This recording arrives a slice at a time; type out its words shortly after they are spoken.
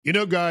You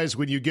know, guys,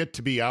 when you get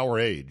to be our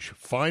age,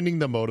 finding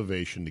the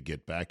motivation to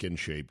get back in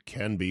shape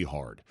can be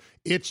hard.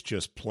 It's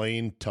just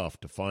plain tough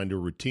to find a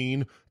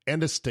routine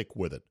and to stick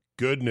with it.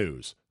 Good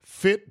news.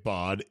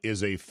 Fitbod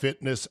is a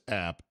fitness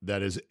app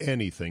that is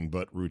anything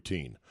but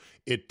routine.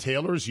 It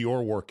tailors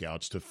your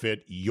workouts to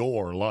fit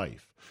your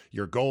life,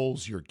 your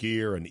goals, your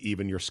gear, and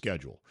even your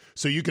schedule,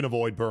 so you can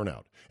avoid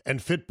burnout. And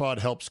Fitbod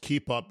helps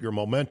keep up your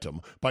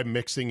momentum by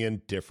mixing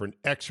in different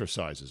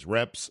exercises,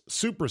 reps,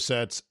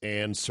 supersets,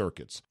 and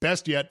circuits.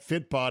 Best yet,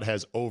 Fitbod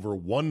has over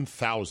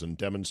 1,000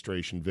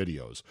 demonstration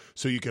videos,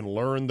 so you can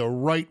learn the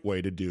right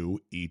way to do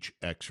each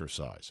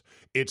exercise.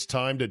 It's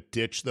time to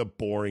ditch the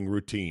boring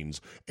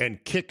routines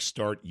and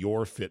kickstart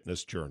your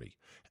fitness journey.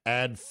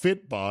 Add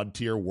Fitbod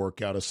to your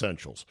workout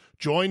essentials.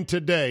 Join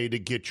today to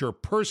get your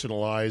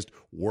personalized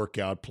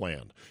workout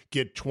plan.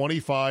 Get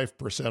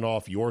 25%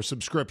 off your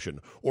subscription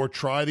or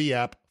try the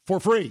app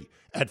for free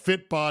at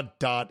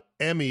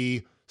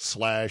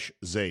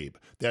fitbod.me/Zabe.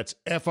 That's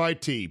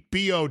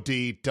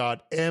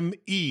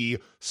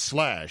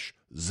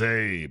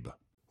fitbod.me/Zabe.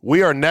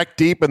 We are neck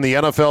deep in the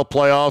NFL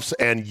playoffs,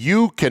 and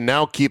you can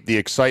now keep the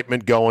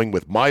excitement going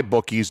with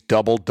MyBookie's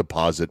double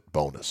deposit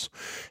bonus.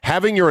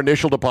 Having your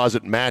initial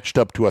deposit matched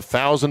up to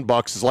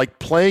 $1,000 is like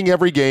playing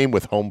every game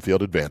with home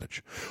field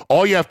advantage.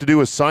 All you have to do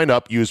is sign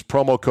up, use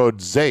promo code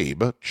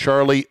ZABE,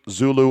 Charlie,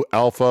 Zulu,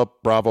 Alpha,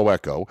 Bravo,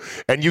 Echo,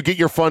 and you get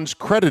your funds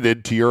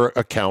credited to your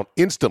account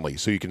instantly,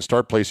 so you can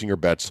start placing your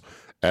bets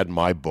at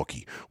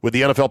MyBookie. With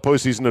the NFL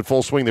postseason in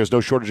full swing, there's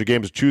no shortage of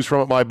games to choose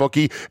from at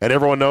MyBookie, and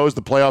everyone knows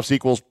the playoffs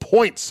equals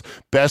points.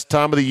 Best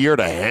time of the year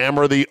to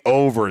hammer the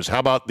overs. How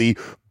about the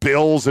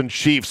Bills and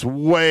Chiefs?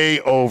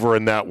 Way over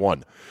in that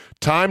one.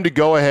 Time to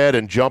go ahead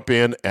and jump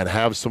in and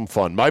have some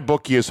fun.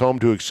 MyBookie is home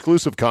to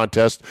exclusive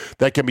contests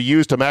that can be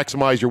used to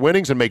maximize your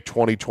winnings and make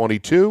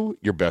 2022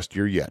 your best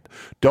year yet.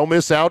 Don't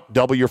miss out.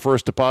 Double your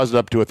first deposit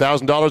up to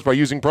 $1,000 by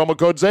using promo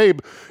code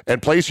ZABE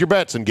and place your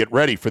bets and get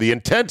ready for the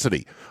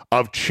intensity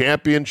of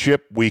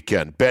championship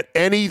weekend. Bet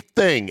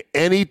anything,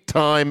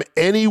 anytime,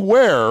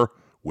 anywhere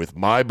with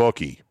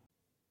MyBookie.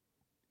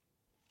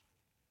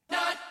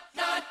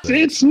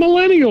 It's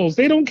millennials.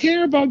 They don't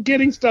care about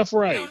getting stuff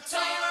right.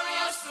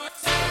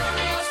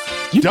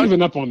 You've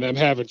given up on them,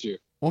 haven't you?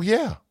 Well,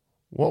 yeah.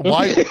 Well,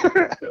 why?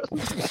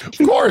 Of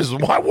course.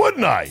 Why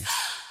wouldn't I?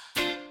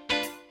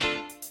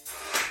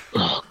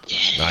 Oh,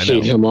 I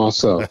hate him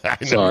also.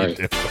 Sorry.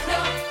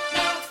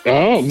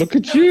 Oh, look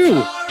at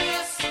you.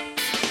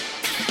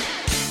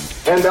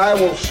 And I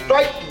will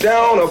strike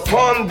down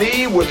upon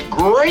thee with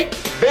great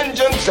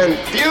vengeance and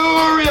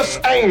furious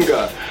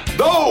anger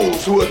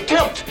those who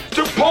attempt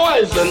to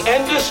poison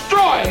and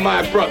destroy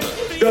my brother.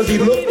 Does he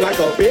look like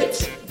a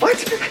bitch?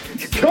 What?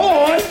 Go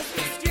on.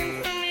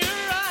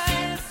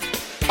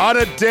 On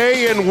a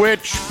day in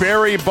which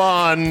Barry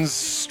Bonds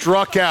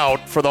struck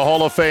out for the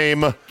Hall of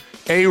Fame,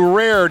 a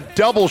rare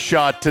double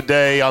shot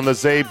today on the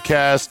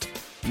Zabecast,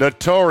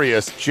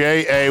 Notorious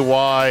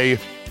J.A.Y.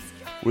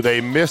 with a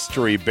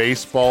mystery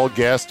baseball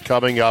guest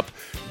coming up.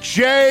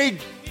 Jay,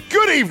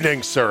 good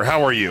evening, sir.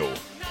 How are you?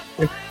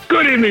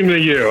 Good evening to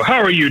you.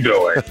 How are you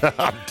doing?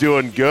 I'm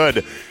doing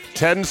good.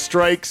 10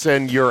 strikes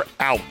and you're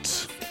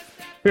out.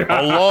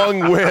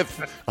 along with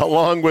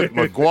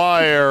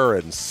McGuire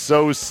and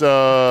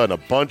Sosa and a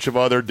bunch of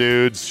other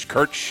dudes,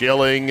 Curt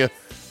Schilling,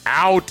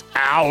 out.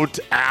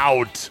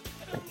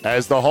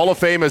 As the Hall of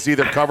Fame has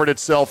either covered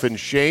itself in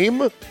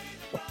shame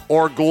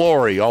or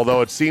glory,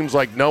 although it seems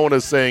like no one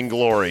is saying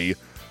glory.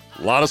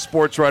 A lot of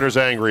sports writers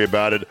angry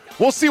about it.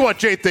 We'll see what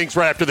Jay thinks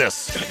right after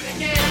this.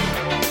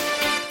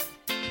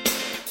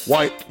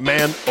 White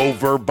man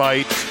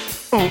overbite.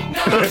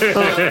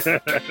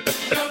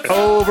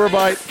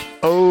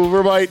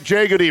 Overbite.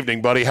 Jay, good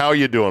evening, buddy. How are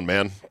you doing,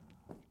 man?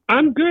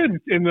 I'm good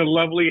in the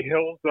lovely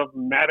hills of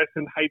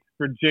Madison Heights,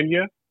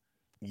 Virginia.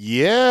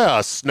 Yeah,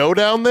 snow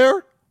down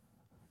there?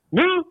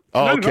 No.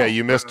 Oh, okay,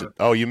 you missed it.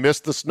 Oh, you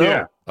missed the snow?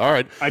 Yeah. All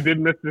right. I did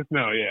miss the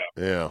snow, yeah.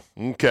 Yeah.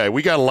 Okay,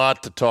 we got a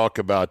lot to talk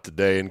about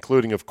today,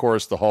 including, of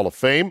course, the Hall of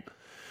Fame.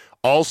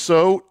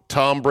 Also,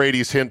 Tom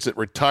Brady's hints at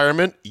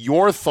retirement.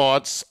 Your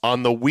thoughts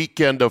on the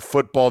weekend of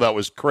football that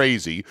was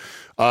crazy.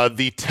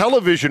 The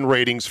television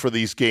ratings for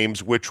these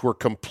games, which were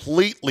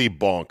completely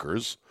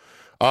bonkers.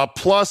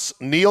 Plus,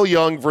 Neil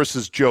Young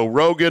versus Joe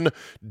Rogan.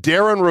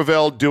 Darren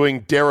Rovell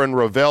doing Darren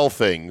Rovell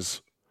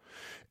things.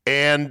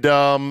 And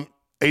a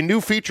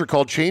new feature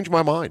called Change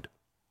My Mind.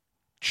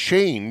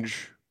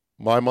 Change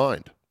My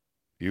Mind.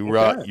 You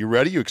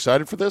ready? You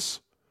excited for this?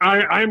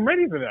 I'm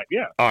ready for that,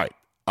 yeah. All right.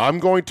 I'm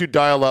going to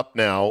dial up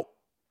now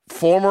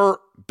former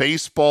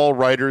Baseball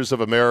Writers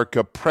of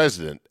America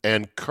president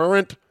and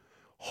current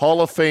Hall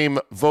of Fame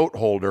vote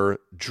holder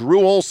Drew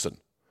Olson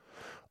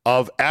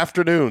of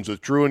Afternoons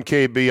with Drew and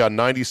KB on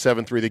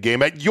 97.3 The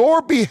Game. At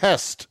your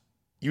behest,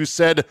 you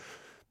said,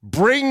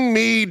 bring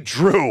me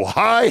Drew.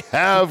 I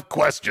have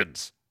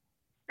questions.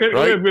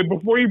 Right?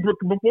 Before you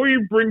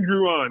bring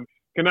Drew on,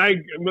 can I,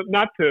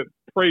 not to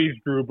praise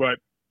Drew, but,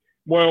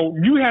 well,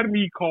 you had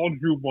me call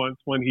Drew once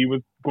when he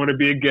was going to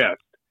be a guest.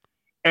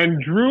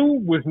 And Drew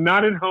was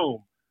not at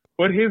home,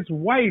 but his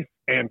wife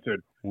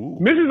answered. Ooh.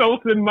 Mrs.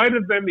 Olsen might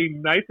have been the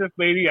nicest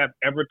lady I've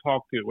ever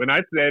talked to. When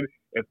I said,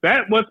 if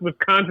that's what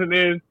Wisconsin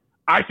is,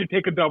 I should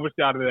take a double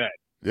shot of that.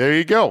 There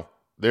you go.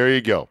 There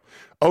you go.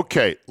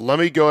 Okay, let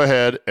me go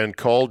ahead and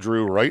call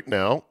Drew right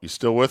now. You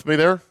still with me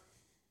there?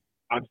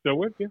 I'm still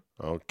with you.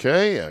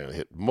 Okay, I'm going to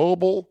hit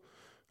mobile.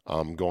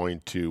 I'm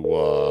going to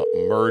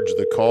merge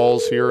the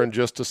calls here in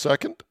just a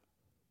second.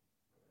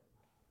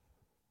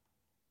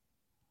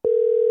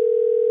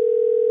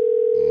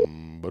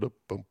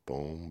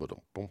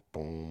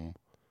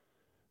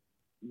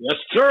 Yes,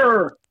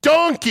 sir.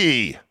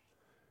 Donkey!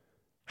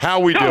 How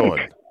we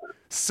doing?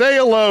 Say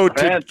hello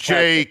to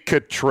Jay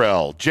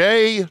Cottrell.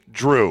 Jay,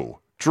 Drew.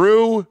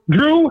 Drew,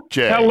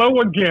 Jay.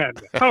 Hello again.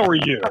 How are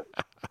you?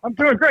 I'm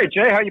doing great,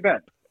 Jay. How you been?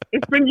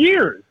 It's been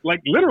years,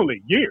 like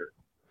literally years.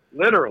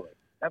 Literally.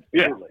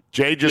 Absolutely.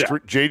 Yeah.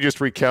 Jay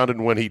just recounted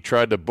when he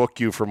tried to book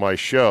you for my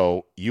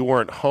show. You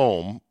weren't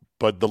home,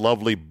 but the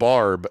lovely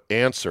Barb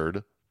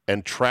answered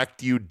and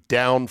tracked you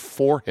down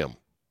for him.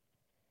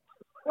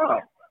 Oh,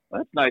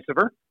 that's nice of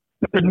her.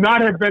 Could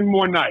not have been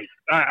more nice.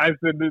 I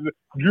said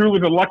Drew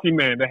was a lucky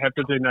man to have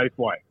such a nice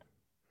wife.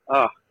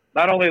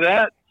 Not only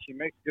that, she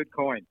makes good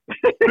coin.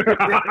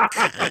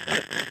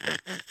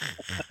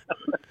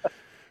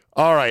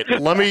 All right,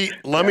 let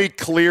me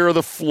clear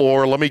the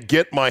floor. Let me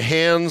get my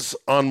hands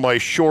on my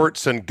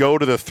shorts and go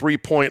to the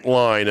 3-point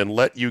line and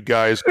let you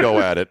guys go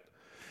at it.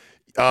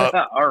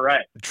 All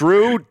right.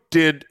 Drew,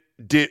 did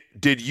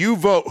you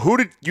vote?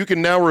 You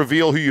can now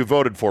reveal who you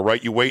voted for,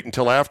 right? You wait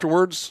until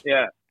afterwards?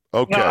 Yeah.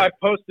 Okay. No, I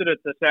posted it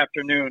this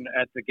afternoon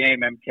at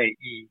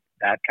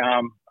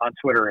thegamemke.com on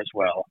Twitter as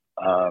well.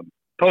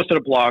 Posted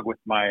a blog with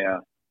my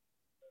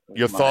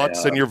your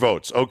thoughts and your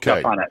votes.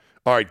 Okay. On it.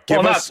 All right.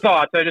 Not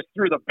thoughts. I just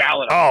threw the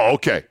ballot. Oh,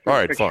 okay. All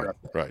right. Fine.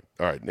 Right.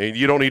 All right.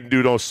 You don't need to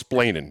do no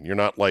splaining. You're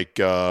not like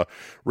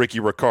Ricky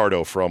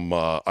Ricardo from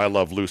I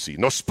Love Lucy.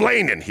 No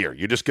splaining here.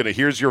 You're just gonna.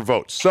 Here's your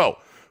votes. So,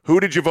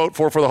 who did you vote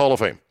for the Hall of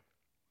Fame?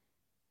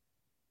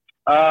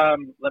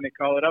 Let me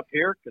call it up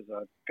here because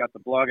I've got the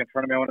blog in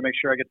front of me. I want to make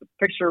sure I get the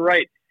picture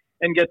right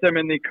and get them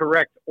in the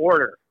correct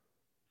order.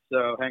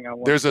 So hang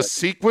on. There's a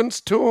sequence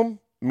to them,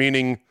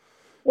 meaning.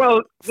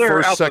 Well,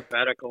 they're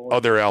alphabetical. Oh,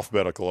 they're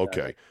alphabetical.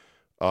 Okay.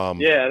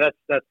 Yeah,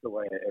 that's the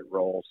way it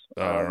rolls.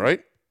 All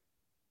right.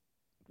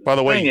 By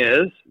the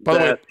way,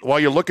 while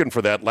you're looking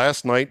for that,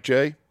 last night,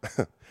 Jay,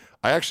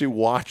 I actually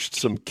watched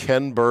some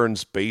Ken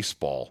Burns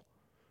baseball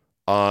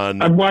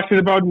on. I've watched it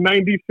about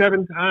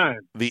 97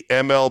 times. The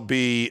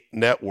MLB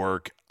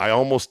Network. I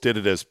almost did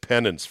it as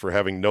penance for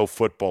having no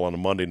football on a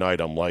Monday night.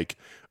 I'm like,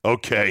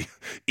 okay,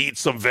 eat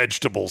some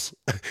vegetables.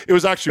 It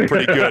was actually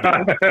pretty good.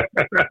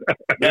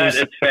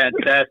 It's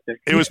fantastic.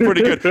 It was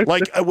pretty good.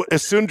 Like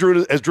as soon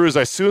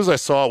as I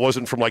saw it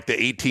wasn't from like the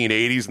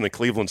 1880s and the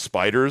Cleveland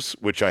Spiders,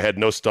 which I had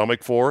no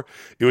stomach for.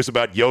 It was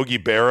about Yogi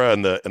Berra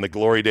and the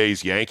Glory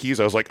Days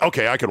Yankees. I was like,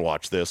 okay, I can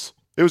watch this.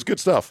 It was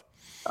good stuff.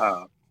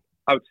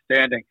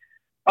 Outstanding.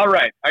 All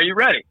right, are you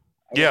ready?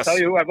 Yes. I'll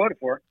tell you who I voted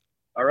for.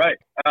 All right,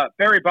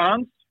 Barry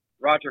Bonds,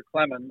 Roger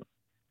Clemens,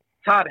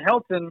 Todd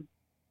Helton.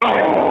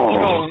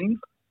 Jones.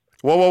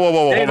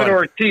 Whoa! David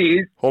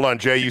Ortiz. Hold on,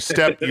 Jay. You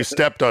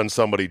stepped on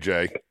somebody,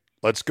 Jay.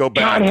 Let's go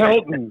back. Todd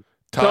Helton.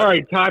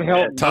 Todd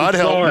Helton.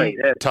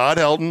 Todd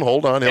Helton.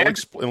 Hold on. He'll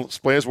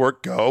explain his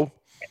work. Go.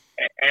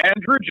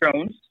 Andrew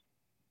Jones,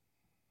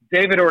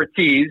 David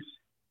Ortiz,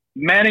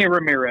 Manny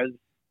Ramirez,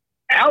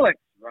 Alex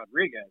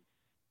Rodriguez,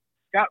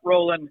 Scott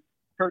Rowland,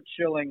 Kurt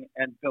Schilling,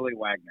 and Billy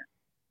Wagner.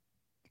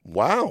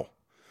 Wow.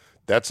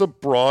 That's a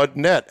broad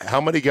net.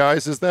 How many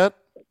guys is that?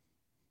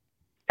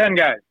 10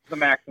 guys, the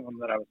maximum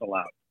that I was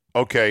allowed.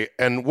 Okay,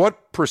 and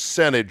what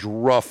percentage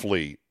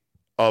roughly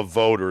of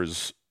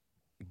voters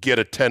get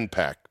a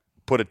 10-pack,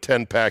 put a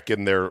 10-pack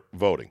in their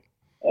voting?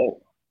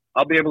 Oh,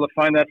 I'll be able to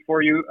find that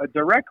for you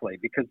directly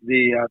because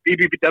the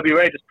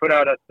BBWA just put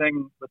out a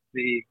thing with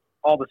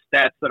all the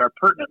stats that are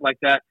pertinent like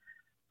that.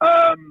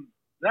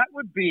 That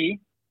would be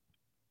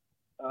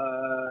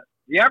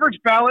the average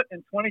ballot in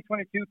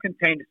 2022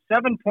 contained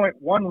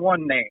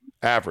 7.11 names.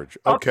 Average,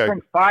 okay.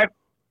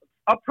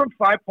 Up from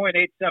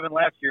 5.87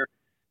 last year.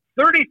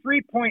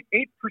 33.8%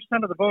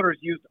 of the voters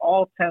used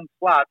all 10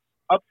 slots,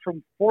 up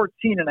from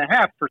 14.5%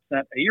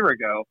 a year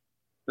ago.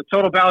 The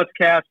total ballots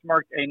cast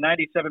marked a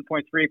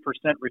 97.3%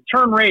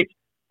 return rate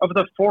of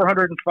the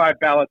 405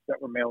 ballots that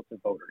were mailed to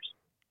voters.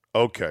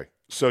 Okay,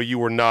 so you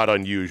were not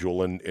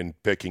unusual in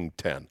picking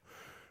 10.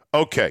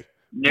 Okay.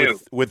 No.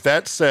 With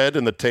that said,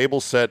 and the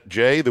table set,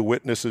 Jay, the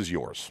witness is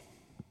yours.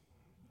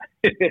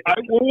 No.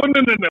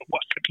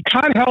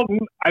 Todd Helton,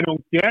 I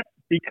don't get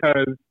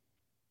because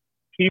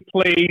he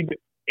played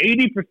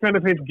 80%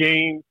 of his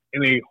games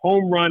in a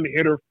home run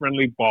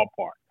hitter-friendly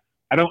ballpark.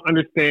 I don't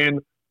understand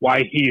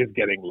why he is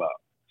getting love.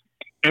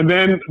 And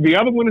then the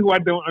other one who I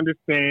don't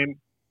understand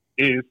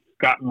is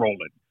Scott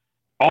Rowland,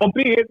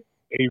 albeit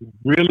a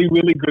really,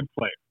 really good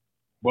player.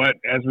 But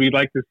as we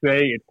like to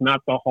say, it's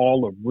not the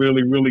Hall of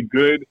really, really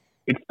good.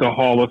 It's the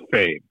Hall of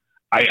Fame.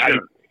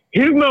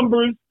 His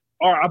numbers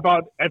are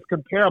about as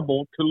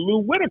comparable to Lou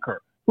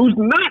Whitaker, who's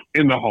not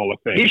in the Hall of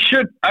Fame. He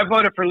should. I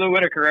voted for Lou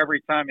Whitaker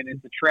every time, and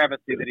it's a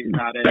travesty that he's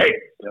not in. Hey,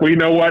 So. well, you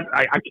know what?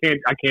 I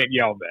can't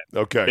yell that.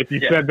 Okay. If you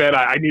said that,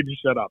 I need to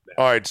shut up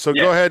now. All right. So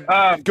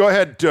Yeah. go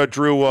ahead,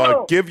 Drew.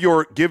 Well- give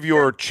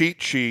your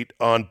cheat sheet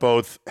on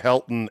both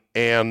Helton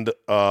and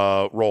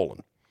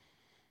Rolen.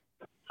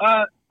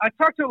 I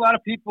talked to a lot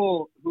of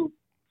people who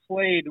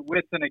played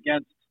with and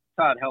against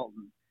Todd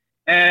Helton,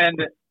 and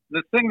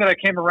the thing that I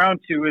came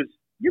around to is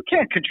you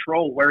can't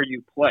control where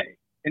you play.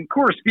 And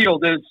Coors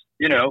Field is,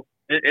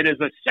 it is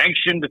a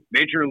sanctioned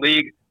major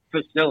league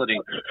facility.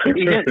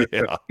 He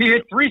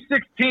hit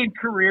 316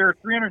 career,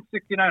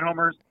 369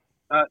 homers,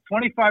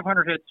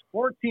 2,500 hits,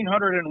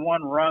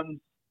 1,401 runs,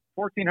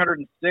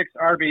 1,406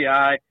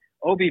 RBI,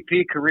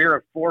 OBP career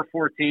of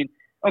 414.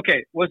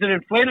 Okay, was it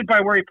inflated by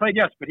where he played?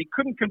 Yes, but he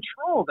couldn't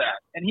control that.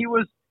 And he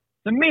was,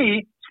 to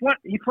me,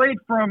 he played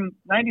from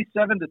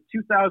 97 to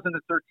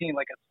 2013,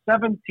 like a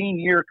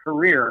 17-year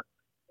career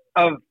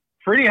of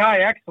pretty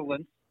high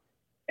excellence.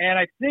 And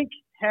I think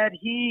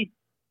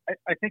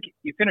I think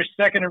he finished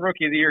second in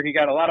Rookie of the Year. He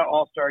got a lot of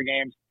All-Star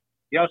games.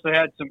 He also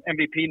had some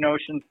MVP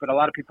notions, but a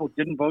lot of people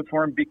didn't vote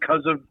for him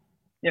because of,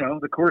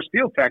 the Coors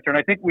Field factor. And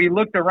I think we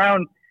looked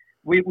around.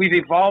 We've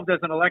evolved as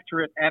an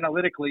electorate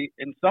analytically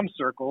in some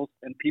circles,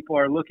 and people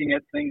are looking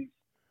at things,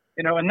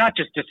 and not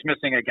just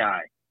dismissing a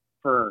guy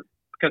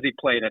because he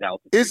played at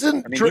altitude.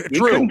 He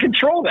couldn't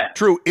control that.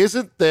 Drew,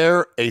 isn't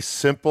there a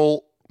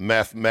simple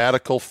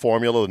mathematical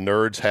formula the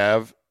nerds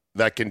have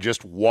that can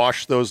just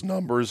wash those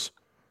numbers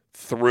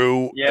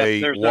through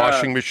a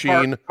washing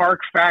machine?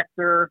 Park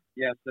factor.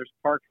 Yes, there's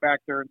park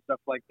factor and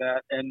stuff like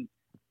that. And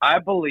I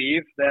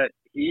believe that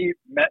he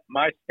met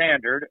my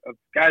standard of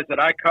guys that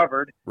I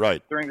covered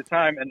during the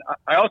time. And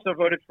I also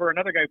voted for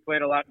another guy who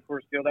played a lot in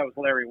Coors Field. That was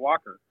Larry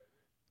Walker.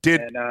 He's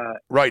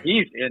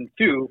in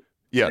too.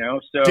 Yeah.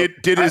 So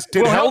did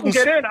Helton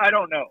get in? I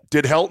don't know.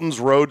 Did Helton's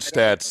road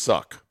stats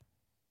suck?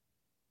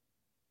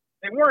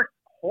 They weren't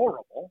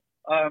horrible.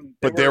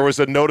 But there was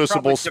a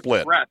noticeable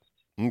split. Depressed.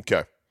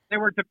 Okay. They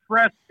were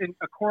depressed,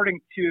 according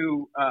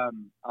to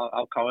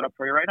I'll call it up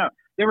for you right now.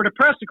 They were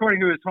depressed according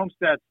to his home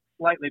stats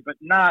slightly, but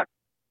not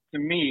to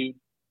me.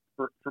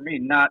 For me,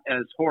 not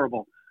as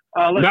horrible.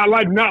 Not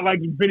like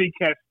Vinny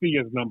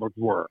Castilla's numbers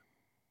were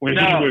when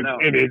he was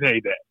in his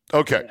heyday.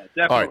 Okay.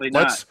 Yeah, definitely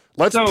all not.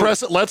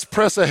 Let's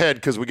press ahead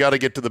because we got to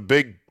get to the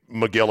big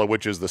Magilla,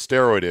 which is the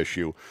steroid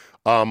issue.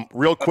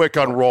 Real quick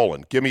on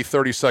Rolen. Give me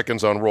 30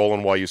 seconds on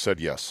Rolen why you said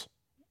yes.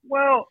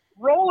 Well,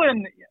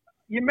 Rolen,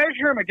 you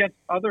measure him against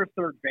other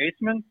third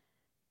basemen,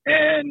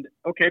 and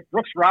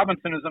Brooks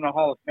Robinson is in the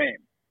Hall of Fame.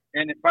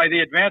 And by the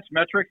advanced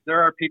metrics,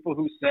 there are people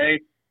who say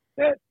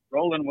that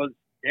Rolen was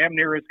damn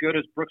near as good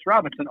as Brooks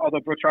Robinson, although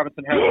Brooks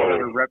Robinson has a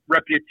better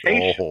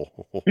reputation.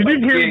 You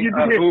didn't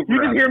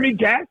hear me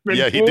gasping.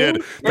 Yeah, he did.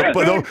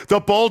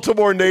 The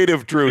Baltimore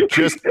native, Drew,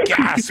 just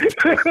gasped.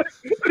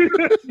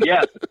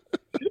 Yes.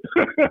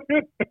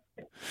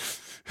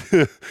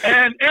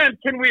 and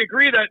can we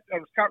agree that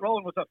Scott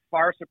Rolen was a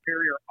far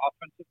superior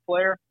offensive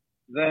player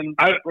than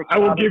Brooks I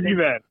will Robinson? give you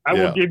that. I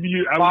will give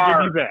you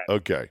that.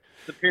 Okay.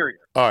 Superior.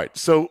 All right.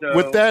 So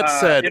with that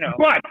said,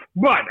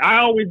 but I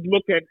always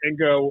look at and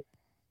go,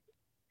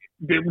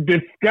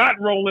 did Scott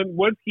Rolen,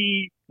 was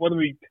he one of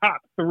the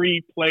top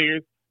 3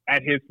 players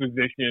at his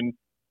position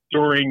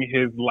during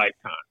his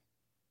lifetime?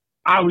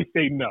 I always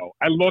say no.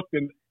 I looked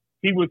and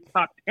he was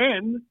top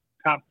 10,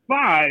 top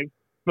 5,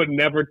 but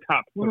never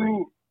top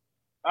 3.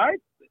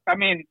 I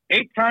mean,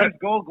 8 times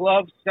Gold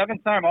Glove,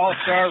 7-time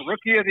All-Star,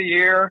 Rookie of the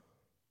Year,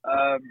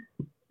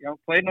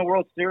 played in the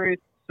World Series,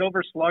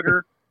 Silver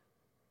Slugger,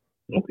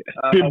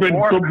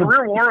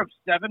 career WAR of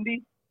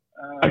 70.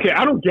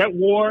 I don't get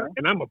WAR,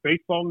 and I'm a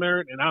baseball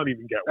nerd, and I don't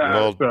even get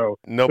WAR. Well,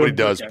 nobody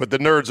does, but the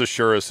nerds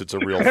assure us it's a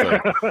real thing.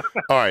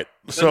 All right,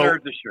 so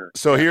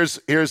here's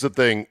the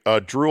thing.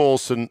 Drew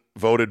Olson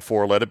voted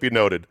for, let it be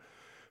noted,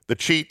 the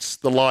cheats,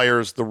 the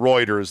liars, the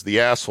Reuters, the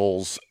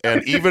assholes,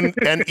 and even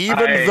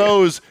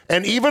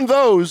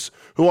those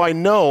who I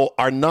know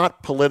are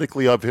not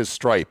politically of his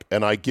stripe,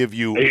 and I give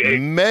you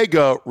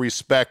mega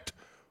respect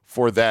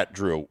for that,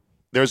 Drew.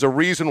 There's a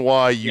reason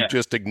why you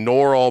just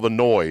ignore all the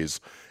noise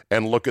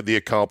and look at the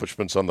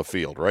accomplishments on the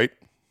field, right?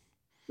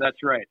 That's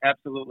right,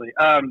 absolutely.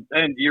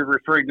 And you're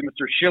referring to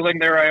Mr. Schilling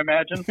there, I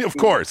imagine? Of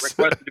course.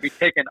 Requested to be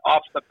taken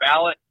off the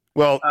ballot.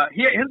 Well,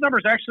 his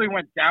numbers actually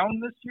went down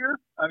this year.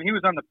 He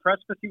was on the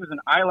precipice. He was an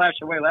eyelash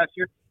away last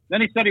year.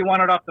 Then he said he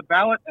wanted off the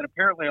ballot, and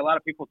apparently a lot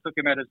of people took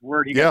him at his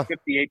word. He got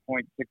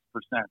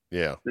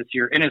 58.6% this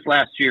year, in his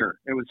last year.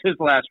 It was his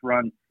last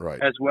run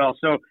as well.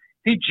 So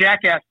he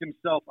jackassed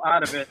himself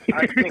out of it.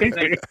 I still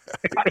think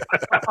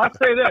I'll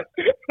say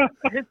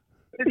this.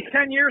 His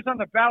 10 years on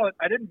the ballot,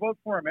 I didn't vote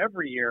for him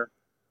every year,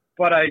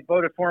 but I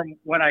voted for him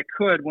when I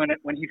could, when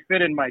he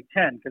fit in my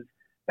 10. Because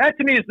that,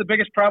 to me, is the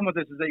biggest problem with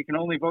this, is that you can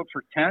only vote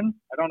for 10.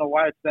 I don't know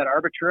why it's that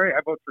arbitrary.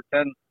 I vote for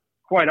 10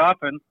 quite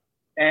often,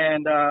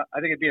 and I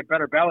think it'd be a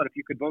better ballot if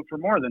you could vote for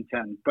more than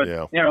 10. But,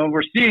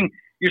 you're seeing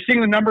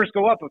the numbers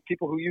go up of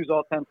people who use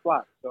all 10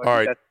 slots. So all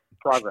right.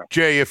 progress.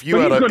 Jay, if you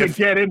But had he's a going to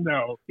get in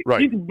though.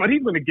 Right. But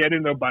he's going to get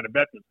in though by the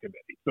Veterans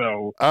Committee.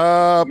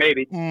 So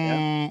Maybe.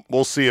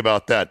 we'll see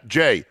about that.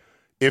 Jay,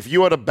 if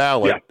you had a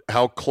ballot, Yeah.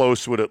 how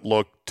close would it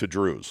look to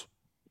Drew's?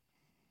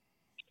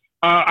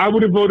 I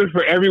would have voted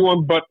for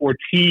everyone but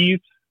Ortiz.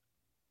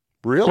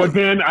 Really? But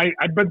then I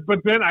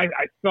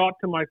thought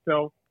to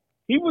myself,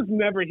 he was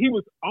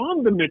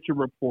on the Mitchell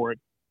report,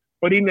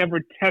 but he never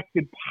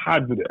tested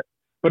positive.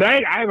 But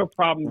I have a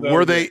problem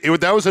though.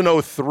 That was in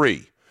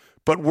 2003,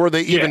 but were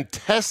they Yeah. even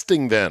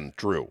testing then,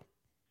 Drew?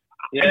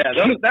 Yeah,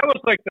 that was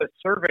like the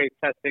survey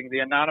testing, the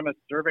anonymous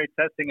survey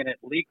testing, and it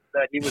leaked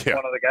that he was Yeah.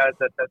 one of the guys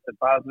that tested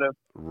positive.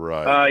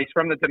 Right. He's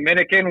from the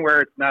Dominican,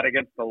 where it's not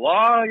against the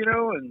law,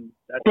 and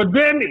that's But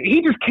then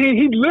he just came.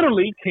 He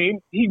literally came.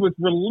 He was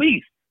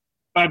released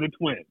by the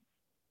Twins,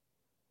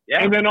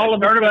 yeah. and then all it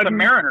of a started with the sudden-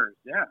 Mariners,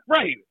 yeah.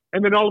 right?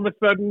 And then all of a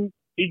sudden,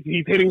 he's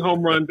hitting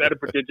home runs at a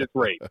prodigious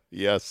rate.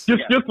 Yes.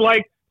 Just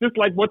like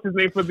what's his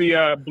name for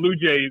the Blue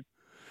Jays?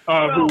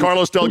 Who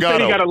Carlos who said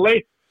Delgado. he got a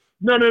late.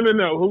 No.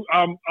 Who?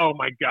 Oh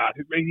my God!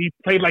 He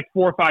played like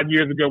 4 or 5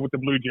 years ago with the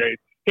Blue Jays.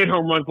 Hit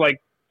home runs like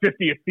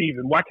 50 a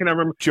season. Why can't I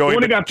remember? Joey The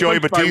one that got Joey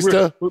punched by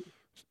Batista?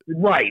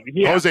 Right.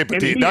 Yeah. Jose And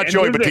Batista. he- Not and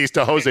Joey his-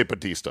 Batista, Jose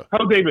Batista.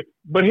 Jose,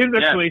 but his Yeah.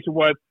 explanation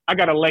was, "I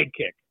got a leg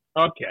kick."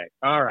 Okay.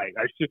 All right.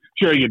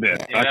 Sure you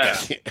did. Yeah.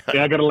 Okay.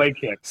 Yeah, I got a leg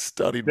kick.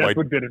 Studied That's my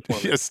what did it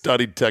for me.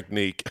 studied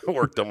technique.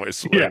 Worked on my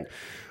swing. Yeah.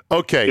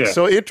 Okay, Yeah.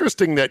 so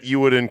interesting that you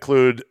would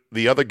include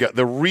the other guy,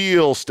 the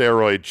real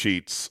steroid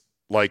cheats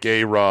like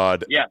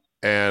A-Rod Yes.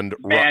 and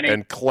Manny.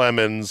 and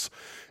Clemens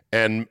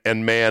and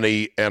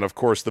Manny, and of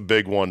course the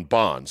big one,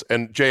 Bonds.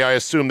 And Jay, I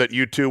assume that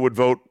you too would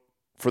vote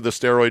for the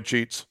steroid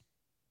cheats.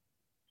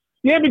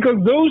 Yeah, because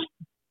those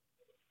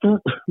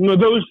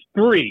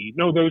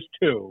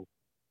two,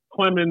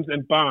 Clemens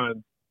and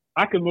Bonds,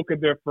 I can look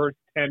at their first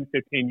 10,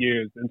 15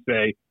 years and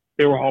say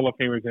they were Hall of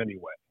Famers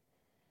anyway.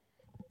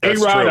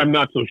 That's A-Rod, true. I'm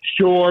not so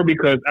sure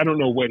because I don't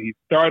know when he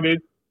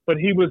started, but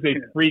he was a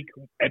freak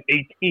at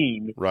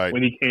 18 Right.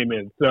 when he came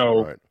in.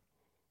 So Right.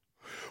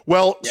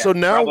 Well, Yeah, so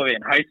now probably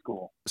in high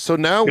school.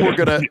 we're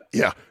gonna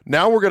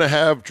now we're gonna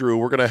have Drew.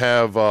 We're gonna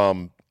have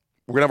a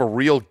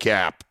real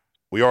gap.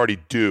 We already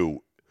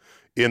do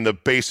in the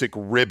basic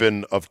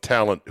ribbon of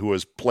talent who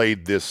has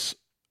played this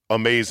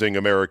amazing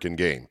American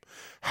game.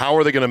 How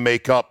are they going to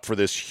make up for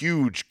this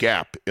huge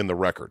gap in the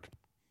record?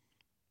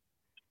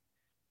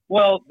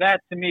 Well,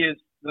 that to me is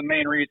the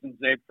main reason,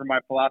 Zabe, for my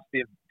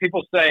philosophy. Of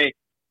people say,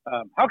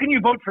 how can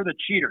you vote for the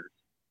cheaters?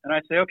 And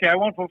I say, okay, I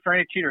won't vote for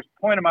any cheaters.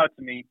 Point them out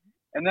to me.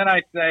 And then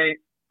I say,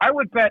 I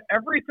would bet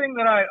everything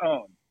that I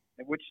own,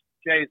 which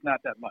Jay is not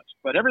that much,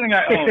 but everything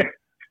I own,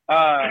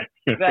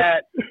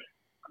 that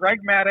Greg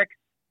Maddux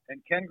and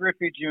Ken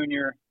Griffey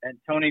Jr. and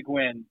Tony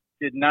Gwynn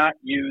did not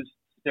use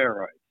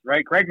steroids,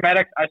 right? Greg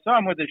Maddux, I saw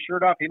him with his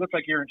shirt off. He looked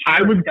like your I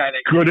insurance was guy.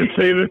 going to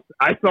say this.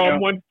 I saw You him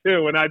know? once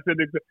too, and I said,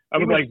 I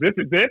was like, this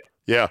is it?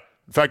 Yeah.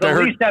 In fact, The I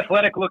heard least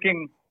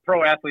athletic-looking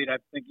pro athlete I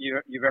think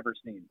you've ever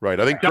seen. right.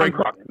 I think John Greg,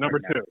 Kruk, number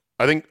 2.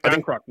 I think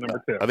John Kruk,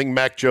 number 2. I think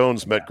Mac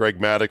Jones met Greg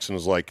Maddux and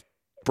was like,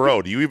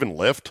 "Bro, do you even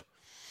lift?"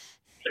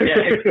 Yeah,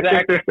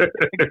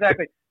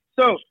 exactly.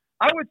 So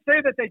I would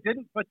say that they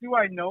didn't, but do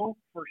I know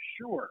for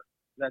sure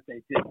that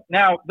they didn't?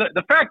 Now,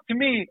 the fact to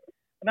me,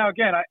 now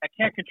again, I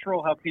can't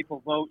control how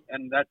people vote,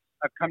 and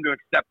I've come to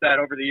accept that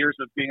over the years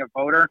of being a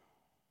voter.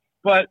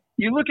 But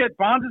you look at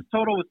Bonds'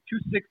 total was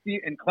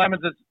 260 and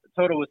Clemens'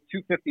 total was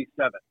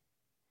 257.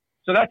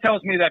 So that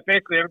tells me that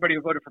basically everybody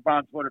who voted for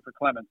Bonds voted for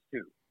Clemens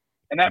too,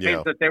 and that Yeah.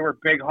 means that they were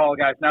big haul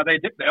guys. Now they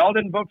all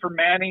didn't vote for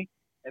Manny,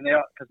 and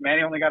because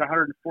Manny only got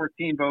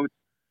 114 votes.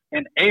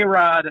 And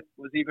A-Rod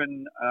was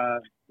even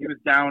he was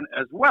down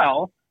as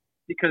well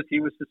because he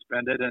was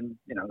suspended, and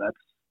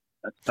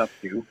that's tough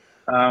too.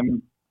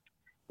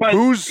 But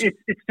Who's-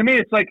 it's to me,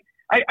 it's like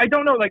I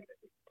don't know. Like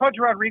Pudge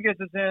Rodriguez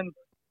is in,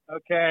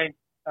 okay.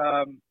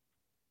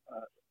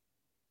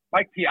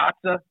 Mike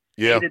Piazza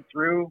Yeah. skated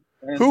through,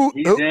 and Who-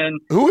 he's who- in.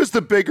 Who is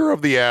the bigger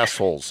of the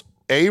assholes?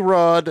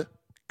 A-Rod,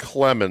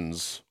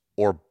 Clemens,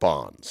 or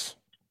Bonds?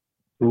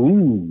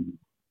 Ooh.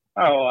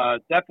 Oh,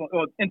 definitely.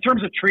 Well, in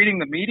terms of treating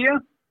the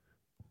media,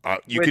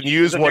 You Which can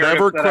use is a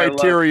whatever narrative that I love,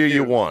 criteria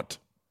you too. want.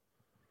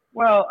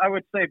 well, I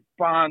would say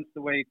Bonds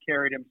the way he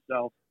carried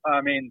himself.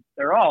 I mean,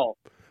 they're all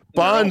in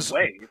their own Bonds-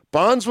 ways.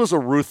 Bonds was a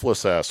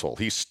ruthless asshole.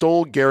 He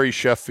stole Gary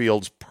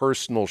Sheffield's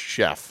personal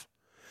chef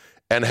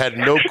and had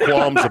no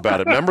qualms about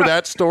it. Remember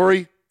that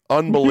story?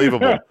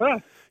 Unbelievable.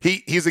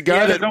 He's a He guy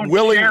had his that own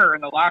willing chair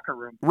in the locker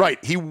room.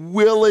 right. He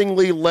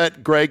willingly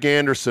let Greg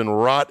Anderson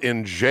rot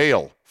in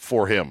jail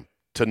for him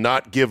to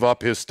not give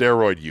up his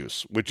steroid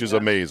use, which is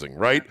amazing,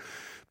 right?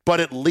 But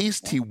at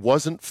least he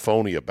wasn't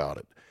phony about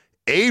it.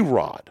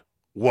 A-Rod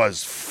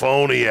was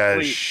phony as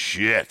Complete.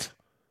 shit.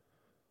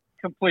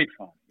 Complete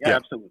fun. Yeah, Yeah.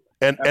 absolutely.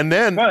 And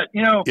then But,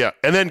 yeah,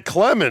 and then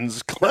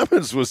Clemens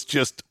was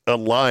just a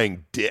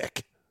lying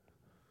dick.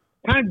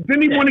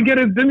 Didn't he want to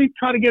didn't he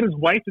try to get his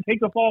wife to take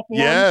the fall for him?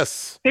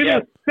 Yes.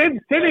 Say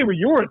they were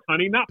yours,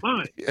 honey, not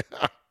mine.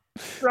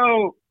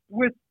 so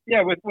with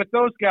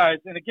those guys,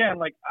 and again,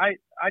 like I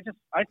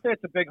say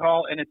it's a big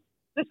haul, and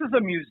this This is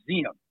a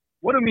museum.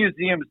 What do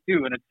museums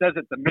do? And it says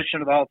that the mission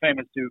of the Hall of Fame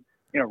is to,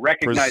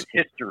 recognize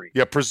history.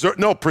 Yeah, preserve.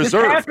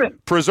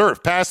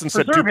 Past and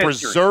said to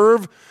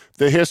preserve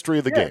the history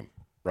of the game.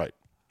 Right.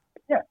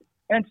 Yeah.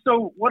 And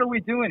so what are we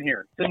doing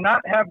here? To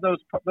not have those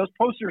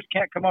posters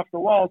can't come off the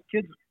walls.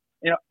 Kids,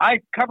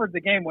 I covered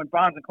the game when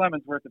Bonds and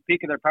Clemens were at the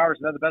peak of their powers.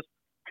 They're the best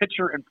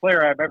pitcher and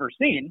player I've ever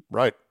seen.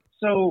 Right.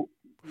 So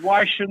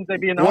why shouldn't they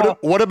be in the hall?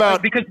 What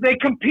about because they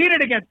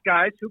competed against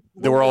guys who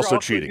were also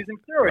cheating using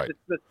steroids? Right. It's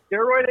the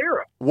steroid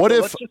era. What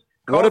if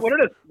what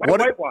it is?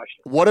 Whitewash.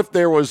 What if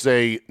there was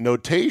a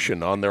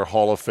notation on their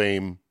Hall of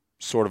Fame,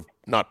 sort of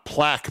not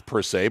plaque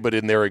per se, but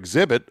in their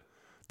exhibit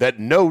that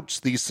notes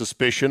the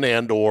suspicion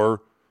and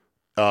or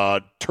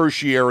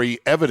tertiary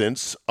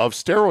evidence of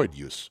steroid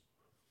use?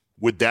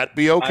 Would that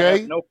be okay? I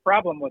have no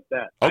problem with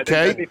that. Okay, I think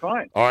that'd be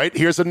fine. All right.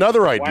 Here's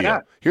another idea. Why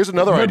not? Here's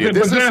another idea.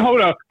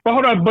 Hold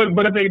on.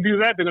 But if they do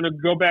that, they're going to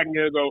go back and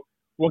go,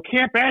 well,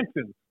 Camp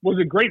Atkinson was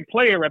a great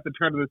player at the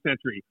turn of the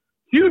century.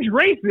 Huge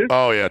racist.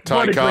 Oh yeah,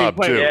 Ty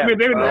Cobb too. Yeah,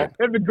 they're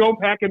going to go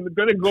back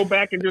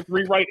and just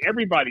rewrite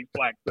everybody's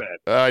black set.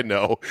 I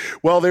know.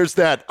 Well, there's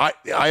that. I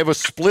have a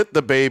split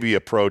the baby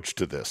approach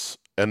to this,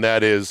 and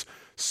that is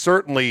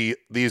certainly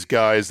these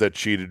guys that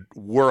cheated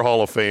were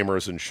Hall of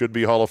Famers and should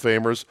be Hall of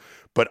Famers.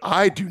 But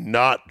I do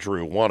not,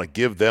 Drew, want to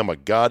give them a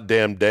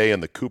goddamn day in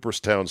the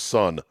Cooperstown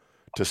sun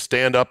to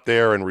stand up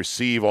there and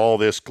receive all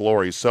this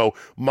glory. So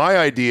my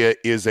idea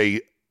is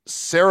a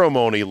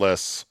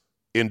ceremony-less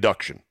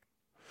induction.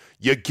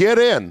 You get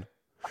in,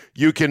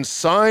 you can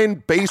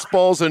sign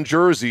baseballs and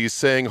jerseys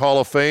saying Hall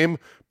of Fame,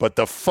 but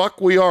the fuck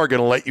we are going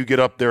to let you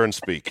get up there and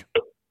speak.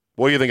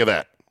 What do you think of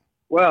that?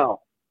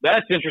 Well,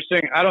 that's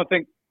interesting. I don't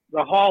think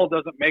the Hall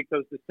doesn't make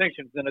those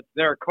distinctions, and it's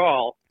their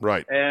call.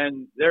 Right.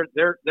 And their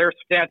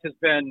stance has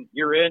been,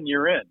 you're in,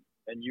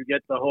 and you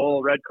get the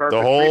whole red carpet.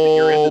 The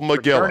whole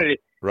Magilla.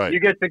 Right. You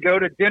get to go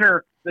to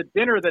dinner, the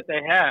dinner that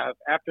they have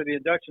after the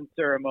induction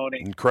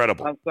ceremony.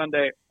 Incredible. On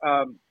Sunday.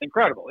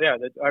 Incredible. Yeah.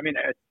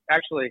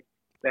 Actually,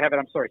 they have it,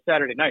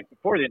 Saturday night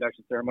before the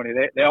induction ceremony.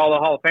 They all the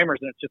Hall of Famers,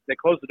 and it's just, they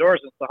close the doors,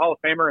 and it's the Hall of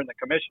Famer and the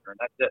commissioner, and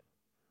that's it.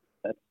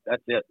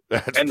 That's it.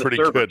 That's and pretty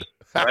servers, good.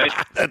 Right?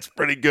 That's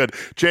pretty good.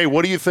 Jay,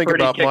 what do you think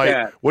about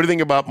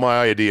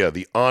my idea,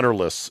 the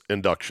honorless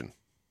induction?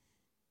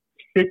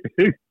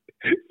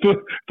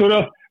 sort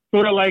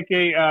of like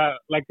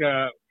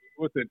a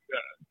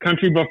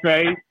country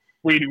buffet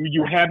where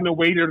you have no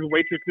waiters and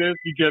waitresses.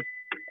 You just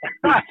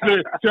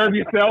serve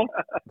yourself.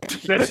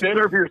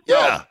 Serve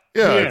yourself.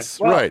 Yeah, that's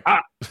right.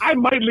 I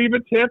might leave a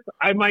tip.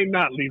 I might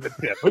not leave a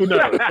tip. Who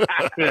knows?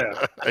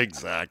 Yeah.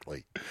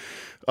 Exactly.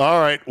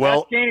 All right.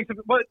 Well,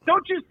 but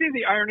don't you see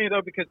the irony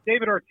though? Because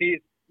David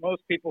Ortiz,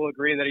 most people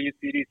agree that he used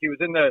PEDs. He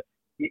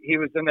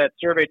was in that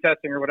survey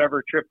testing or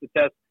whatever trip to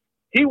test.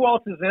 He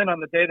waltzes in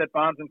on the day that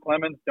Bonds and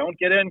Clemens don't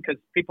get in because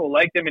people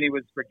liked him and he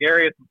was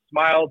gregarious and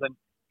smiled, and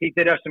he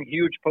did have some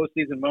huge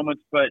postseason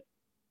moments. But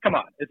come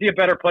on, is he a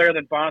better player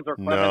than Bonds or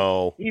Clemens?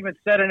 No. He even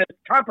said in his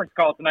conference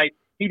call tonight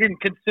he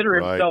didn't consider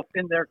himself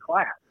in their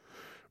class.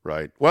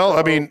 Right. Well,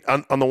 I mean,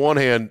 on the one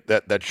hand,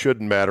 that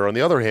shouldn't matter. On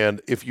the other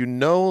hand, if you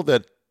know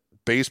that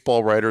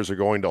baseball writers are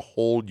going to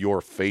hold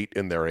your fate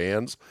in their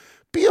hands,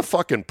 be a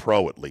fucking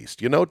pro at least.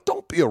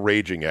 Don't be a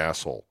raging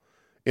asshole.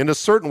 In a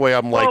certain way,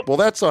 I'm like, well,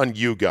 that's on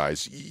you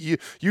guys.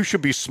 You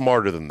should be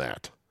smarter than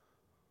that.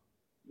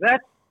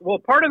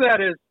 Part of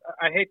that is,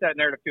 I hate that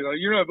narrative too.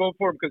 You're going to vote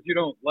for him because you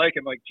don't like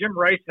him. Like Jim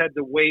Rice had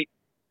to wait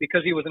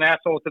because he was an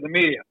asshole to the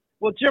media.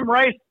 Well, Jim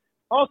Rice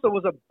also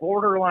was a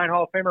borderline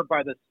Hall of Famer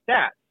by the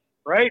stats,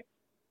 right?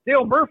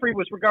 Dale Murphy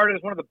was regarded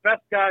as one of the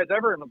best guys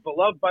ever and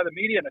beloved by the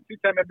media and a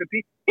two-time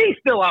MVP. He's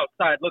still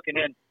outside looking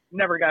in,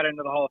 never got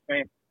into the Hall of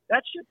Fame.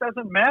 That shit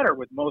doesn't matter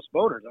with most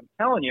voters. I'm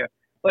telling you,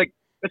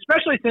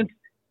 especially since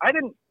I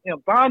didn't,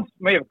 Bonds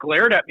may have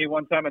glared at me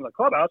one time in the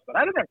clubhouse, but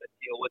I didn't have to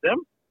deal with him.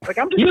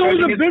 I'm just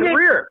judging his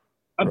career.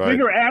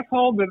 Bigger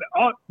asshole than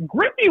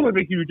Griffey was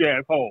a huge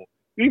asshole.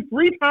 These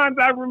 3 times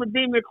I remember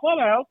being in the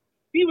clubhouse,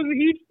 he was a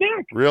huge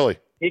dick. Really?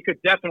 He could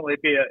definitely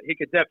be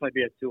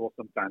a tool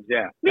sometimes.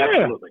 Yeah.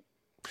 Absolutely.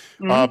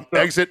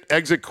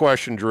 Exit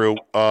question, Drew.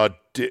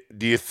 Do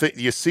you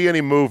see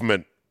any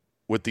movement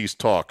with these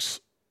talks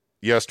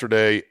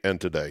yesterday and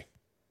today?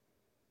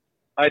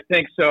 I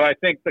think so. I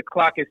think the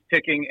clock is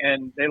ticking,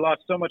 and they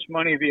lost so much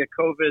money via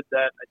COVID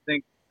that I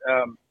think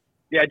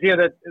the idea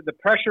that the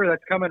pressure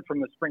that's coming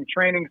from the spring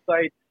training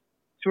sites,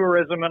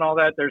 tourism, and all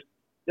that,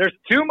 there's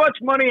too much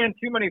money and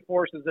too many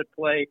forces at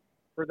play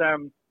for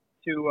them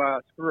to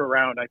screw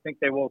around. I think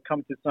they will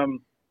come to some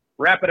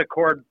rapid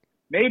accord,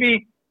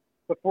 maybe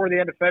before the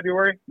end of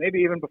February, maybe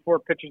even before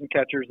pitchers and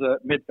catchers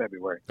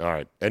mid-February. All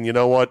right. And you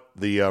know what?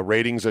 The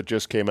ratings that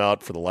just came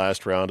out for the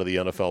last round of the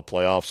NFL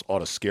playoffs ought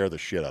to scare the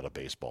shit out of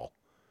baseball,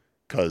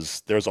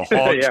 because there's a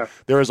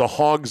there is a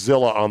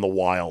hogzilla on the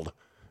wild,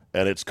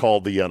 and it's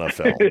called the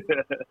NFL.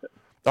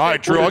 All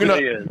right, Drew, I'm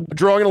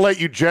gonna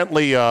let you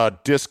gently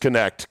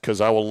disconnect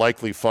because I will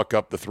likely fuck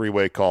up the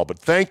 3-way call. But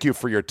thank you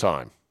for your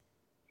time.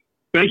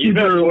 Thank you,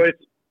 Drew.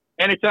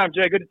 Anytime,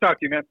 Jay. Good to talk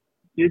to you, man.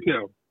 You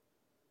too.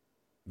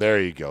 There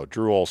you go.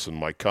 Drew Olson,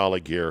 my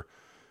colleague here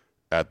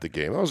at the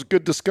game. That was a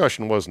good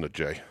discussion, wasn't it,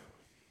 Jay?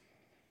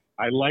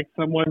 I like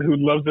someone who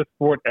loves the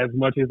sport as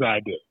much as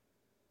I do.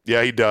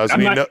 Yeah, he does.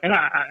 I'm not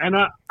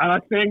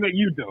saying that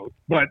you don't,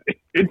 but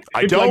it's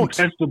like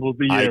vegetables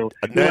to you.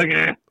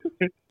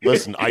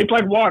 Listen, it's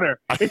like water.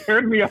 It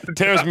tears me up.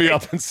 Tears me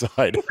up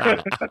inside.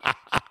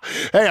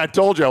 Hey, I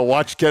told you I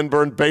watched Ken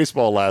Burn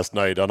baseball last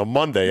night on a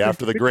Monday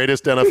after the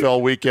greatest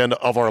NFL weekend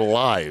of our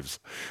lives.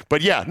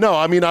 But yeah, no,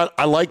 I mean,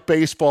 I like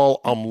baseball.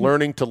 I'm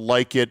learning to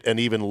like it and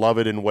even love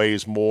it in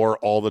ways more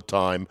all the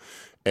time.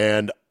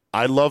 And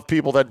I love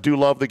people that do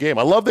love the game.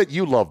 I love that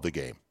you love the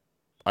game.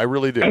 I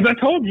really do. As I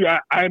told you,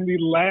 I'm the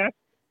last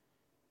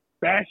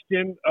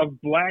bastion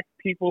of black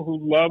people who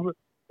love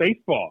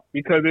baseball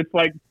because it's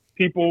like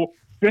people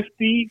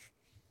 50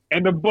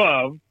 and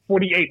above,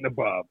 48 and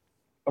above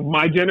of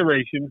my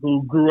generation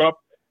who grew up.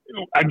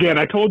 Again,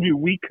 I told you,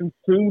 we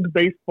consumed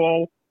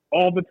baseball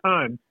all the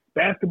time.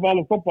 Basketball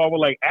and football were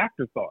like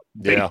afterthoughts.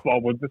 Yeah.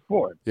 Baseball was the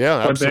sport. Yeah,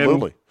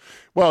 absolutely.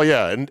 Well,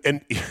 yeah,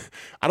 and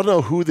I don't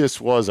know who this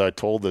was I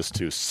told this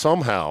to.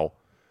 Somehow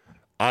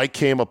I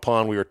came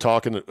upon, we were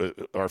talking,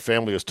 our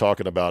family was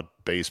talking about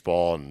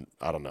baseball and,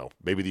 I don't know,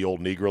 maybe the old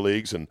Negro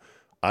Leagues, and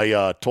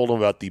I told them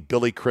about the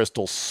Billy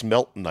Crystal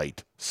Smelt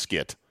Night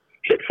skit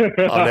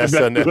on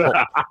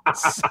SNL.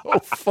 So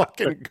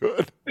fucking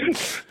good.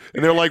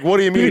 And they're like, what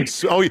do you mean?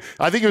 Oh,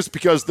 I think it was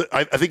because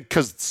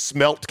because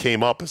smelt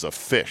came up as a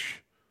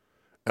fish.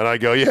 And I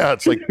go, yeah,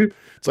 it's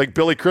like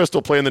Billy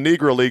Crystal playing the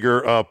Negro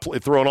Leaguer,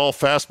 throwing all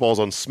fastballs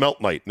on Smelt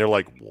Night. And they're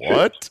like,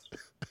 what?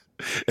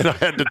 And I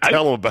had to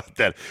tell them about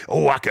that.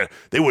 Oh,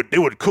 they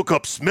would cook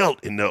up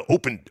smelt in the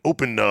open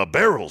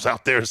barrels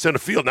out there in center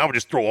field. And I would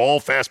just throw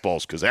all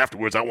fastballs because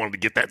afterwards I wanted to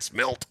get that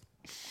smelt.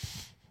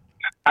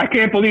 I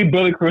can't believe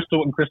Billy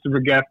Crystal and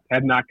Christopher Guest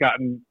had not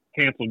gotten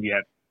canceled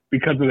yet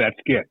because of that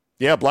skit.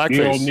 Yeah, blackface.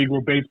 The old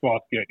Negro baseball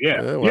skit.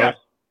 Yeah.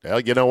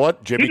 Well, you know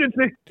what, Jimmy?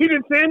 He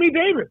did Sammy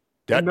Davis.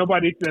 And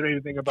nobody said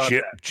anything about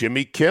that.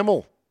 Jimmy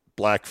Kimmel,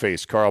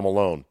 blackface, Karl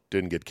Malone,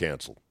 didn't get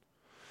canceled.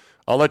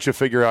 I'll let you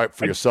figure out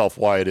for yourself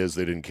why it is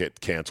they didn't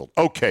get canceled.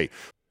 Okay.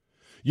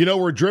 You know,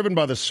 we're driven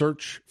by the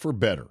search for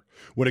better.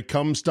 When it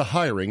comes to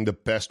hiring, the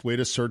best way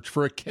to search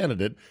for a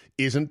candidate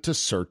isn't to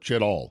search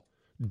at all.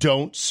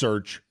 Don't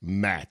search,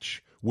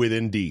 match with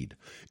Indeed.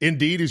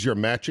 Indeed is your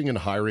matching and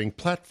hiring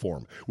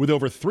platform with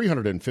over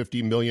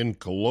 350 million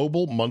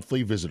global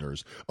monthly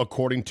visitors,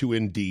 according to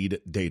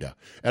Indeed data,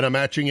 and a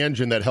matching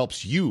engine that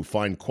helps you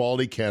find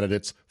quality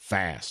candidates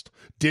fast.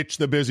 Ditch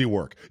the busy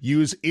work.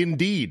 Use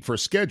Indeed for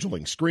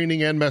scheduling,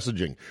 screening, and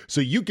messaging so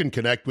you can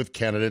connect with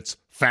candidates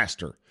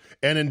faster.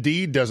 And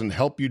Indeed doesn't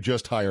help you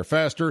just hire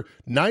faster.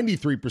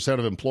 93%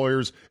 of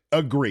employers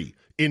agree.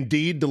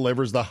 Indeed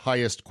delivers the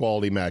highest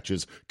quality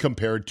matches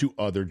compared to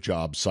other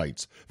job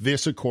sites.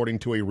 This according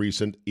to a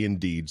recent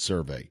Indeed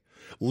survey.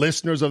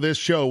 Listeners of this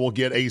show will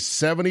get a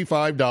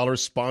 $75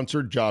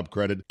 sponsored job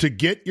credit to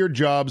get your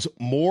jobs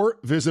more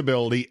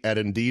visibility at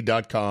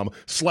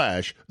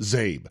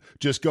Indeed.com/Zabe.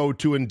 Just go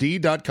to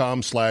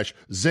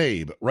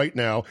Indeed.com/Zabe right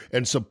now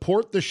and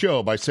support the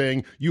show by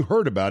saying you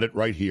heard about it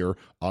right here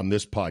on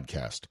this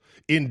podcast.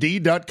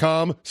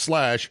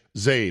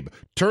 Indeed.com/Zabe.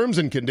 Terms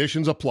and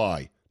conditions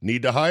apply.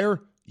 Need to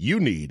hire? You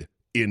need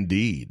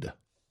Indeed.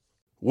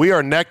 We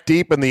are neck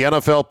deep in the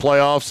NFL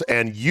playoffs,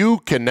 and you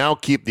can now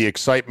keep the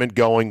excitement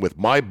going with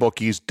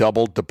MyBookie's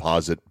double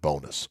deposit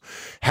bonus.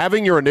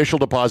 Having your initial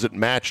deposit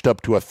matched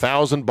up to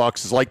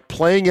 $1,000 is like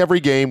playing every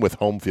game with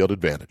home field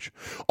advantage.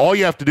 All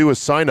you have to do is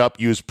sign up,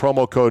 use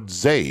promo code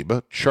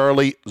ZABE,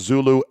 Charlie,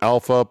 Zulu,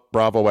 Alpha,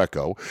 Bravo,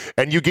 Echo,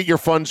 and you get your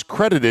funds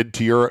credited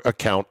to your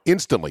account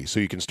instantly so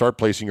you can start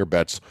placing your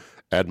bets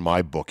at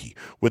MyBookie.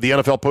 With the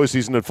NFL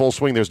postseason in full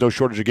swing, there's no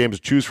shortage of games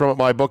to choose from at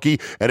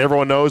MyBookie, and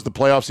everyone knows the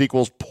playoffs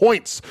equals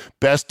points.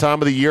 Best time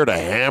of the year to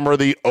hammer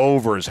the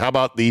overs. How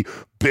about the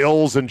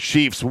Bills and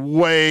Chiefs?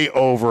 Way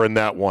over in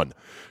that one.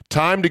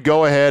 Time to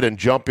go ahead and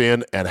jump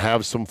in and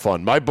have some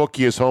fun.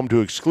 MyBookie is home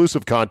to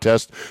exclusive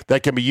contests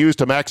that can be used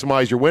to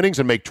maximize your winnings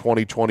and make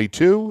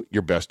 2022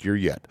 your best year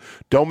yet.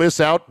 Don't miss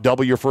out.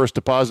 Double your first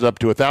deposit up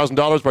to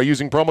 $1,000 by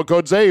using promo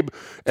code ZABE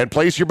and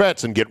place your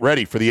bets and get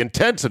ready for the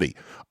intensity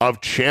of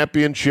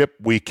championship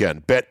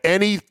weekend. Bet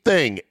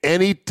anything,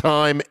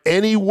 anytime,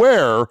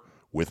 anywhere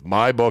with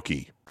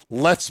MyBookie.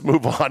 Let's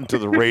move on to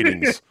the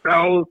ratings.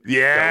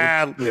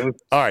 Yeah.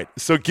 All right.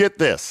 So get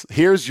this.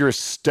 Here's your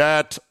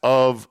stat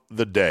of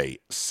the day.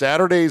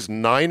 Saturday's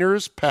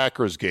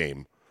Niners-Packers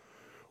game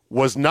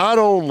was not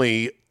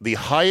only the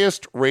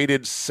highest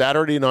rated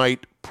Saturday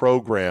night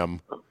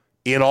program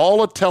in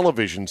all of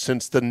television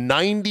since the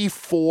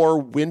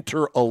 94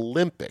 Winter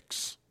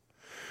Olympics,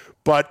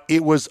 but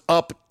it was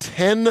up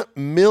 10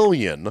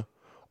 million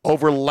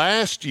over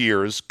last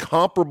year's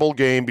comparable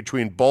game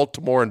between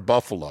Baltimore and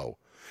Buffalo.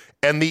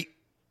 And the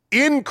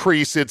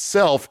increase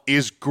itself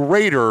is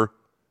greater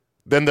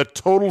than the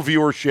total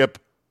viewership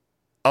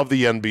of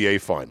the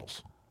NBA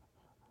Finals.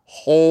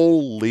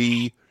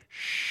 Holy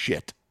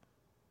shit.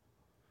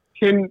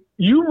 Can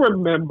you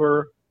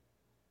remember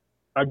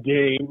a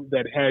game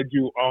that had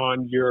you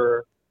on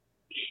your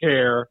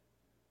chair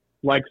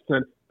like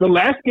the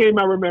last game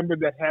I remember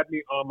that had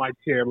me on my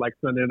chair like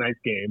Sunday night's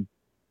game,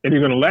 and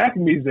you're going to laugh at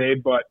me, Zay,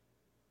 but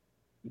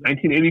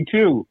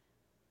 1982,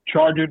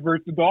 Chargers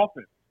versus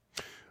Dolphins.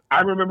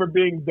 I remember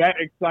being that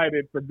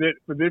excited for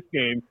this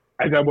game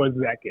as I was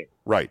that game.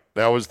 Right.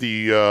 That was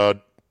the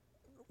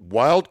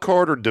wild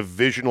card or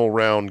divisional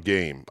round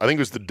game. I think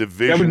it was the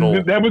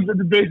divisional. That was the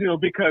divisional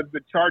because the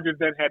Chargers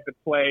then had to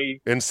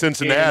play in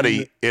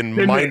Cincinnati in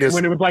minus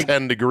when it was like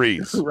 10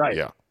 degrees. Right.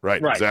 Yeah.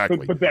 Right.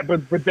 Exactly. But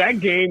that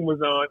game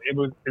was on. It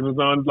was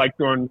on like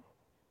during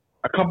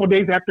a couple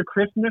days after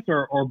Christmas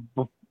or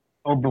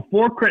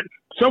before Christmas.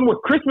 Somewhere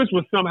Christmas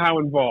was somehow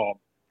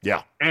involved.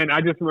 Yeah. And I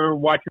just remember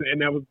watching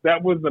it, and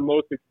that was the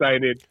most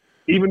excited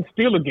even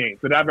Steeler games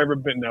that I've ever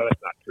been. No,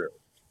 that's not true.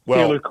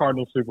 Well, Steelers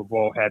Cardinals Super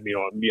Bowl had me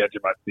on the edge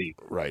of my seat.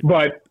 Right.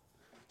 But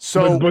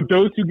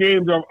those two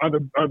games are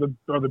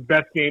the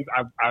best games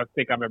I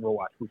think I've ever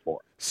watched before.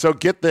 So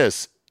get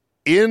this.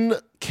 In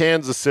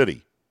Kansas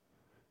City,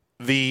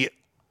 the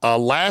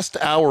last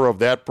hour of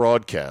that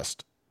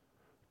broadcast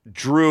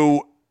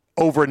drew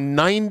over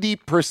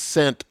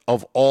 90%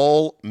 of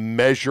all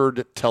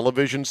measured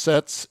television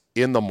sets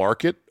in the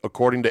market,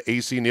 according to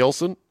AC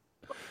Nielsen.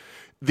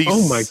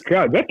 Oh my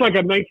God, that's like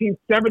a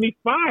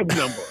 1975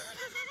 number.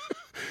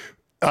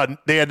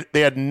 They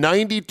had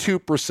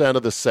 92%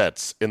 of the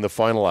sets in the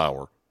final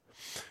hour.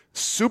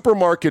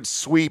 Supermarket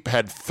Sweep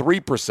had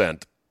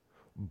 3%.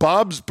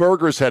 Bob's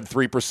Burgers had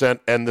 3%,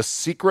 and The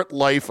Secret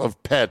Life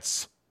of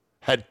Pets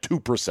had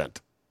 2%.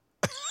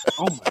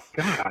 Oh my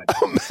God!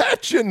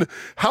 Imagine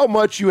how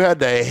much you had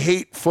to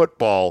hate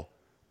football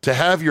to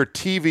have your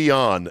TV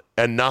on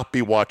and not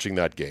be watching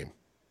that game.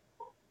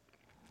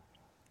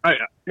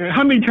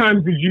 How many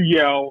times did you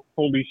yell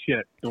 "Holy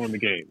shit" during the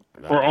game,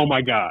 or "Oh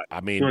my God"?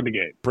 I mean, during the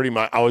game, pretty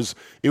much.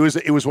 It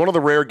was one of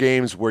the rare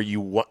games where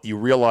you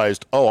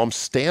realized, oh, I'm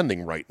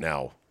standing right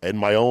now in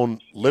my own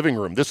living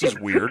room. This is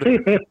weird.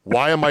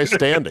 Why am I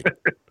standing?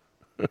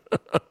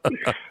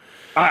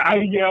 I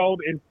yelled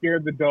and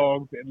scared the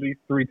dogs at least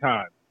three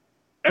times.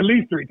 At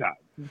least three times.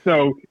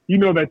 So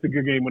that's a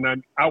good game when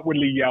I'm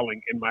outwardly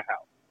yelling in my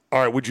house. All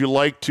right. Would you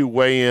like to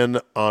weigh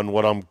in on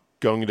what I'm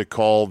going to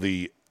call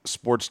the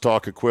sports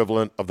talk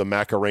equivalent of the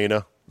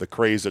Macarena, the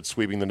craze that's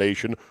sweeping the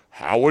nation?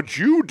 How would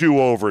you do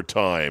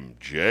overtime,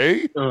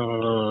 Jay?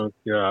 Oh,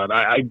 God.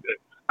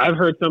 I've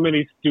heard so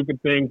many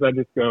stupid things. I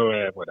just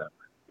go, whatever.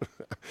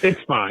 It's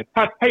fine.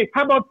 Hey,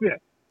 how about this?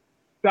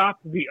 Stop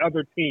the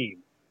other team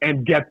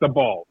and get the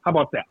ball. How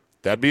about that?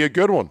 That'd be a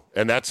good one.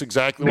 And that's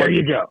exactly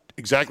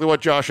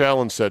what Josh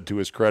Allen said to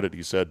his credit.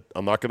 He said,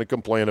 I'm not going to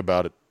complain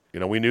about it.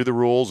 We knew the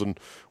rules and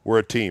we're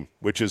a team,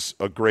 which is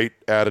a great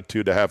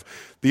attitude to have.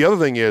 The other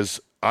thing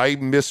is, I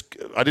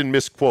didn't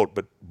misquote,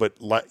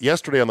 but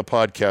yesterday on the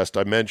podcast,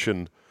 I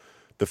mentioned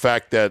the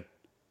fact that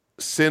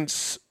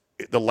since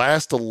the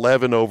last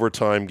 11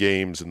 overtime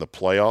games in the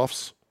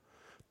playoffs,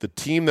 the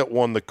team that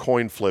won the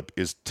coin flip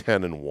is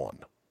 10-1.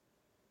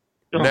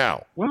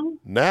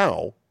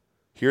 Now,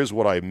 here's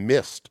what I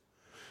missed.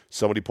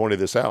 Somebody pointed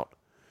this out.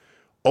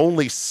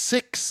 Only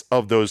 6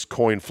 of those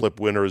coin flip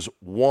winners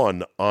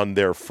won on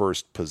their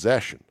first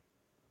possession.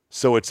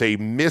 So it's a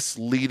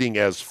misleading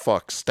as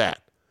fuck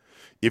stat.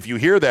 If you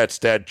hear that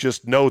stat,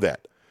 just know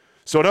that.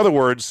 So in other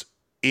words,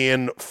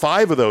 in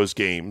 5 of those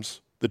games,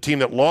 the team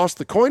that lost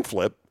the coin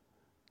flip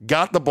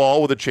got the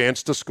ball with a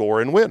chance to score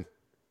and win.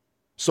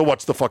 So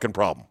what's the fucking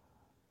problem?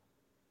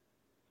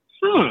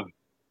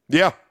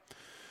 Yeah.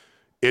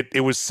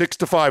 It was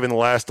 6-5 in the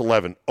last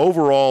 11.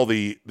 Overall,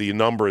 the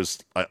number is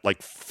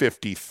like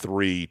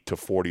 53 to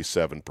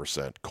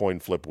 47%. Coin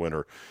flip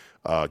winner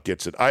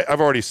gets it. I've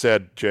already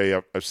said, Jay,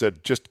 I've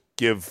said just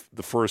give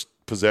the first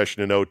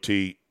possession in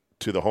OT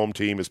to the home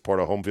team as part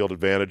of home field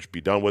advantage.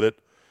 Be done with it.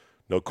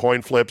 No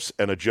coin flips,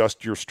 and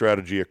adjust your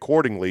strategy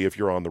accordingly if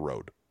you're on the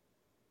road.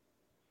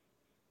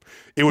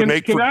 It would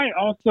make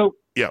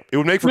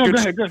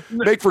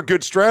for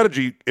good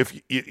strategy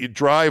if you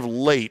drive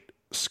late,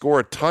 score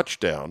a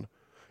touchdown.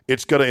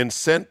 It's going to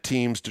incent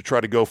teams to try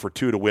to go for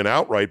 2 to win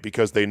outright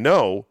because they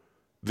know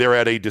they're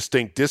at a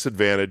distinct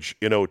disadvantage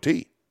in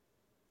OT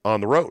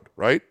on the road,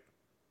 right?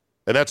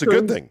 And that's a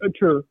good thing.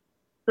 True.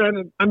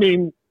 And, I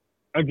mean,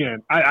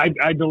 again, I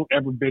don't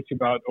ever bitch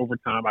about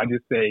overtime. I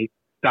just say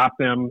stop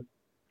them.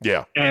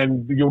 Yeah.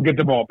 And you'll get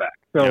the ball back.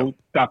 So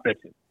stop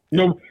bitching.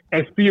 No,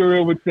 as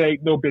Fiorio would say,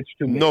 no bitch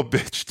to me. No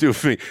bitch to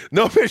me.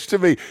 No bitch to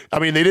me. I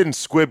mean, they didn't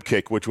squib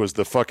kick, which was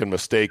the fucking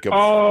mistake of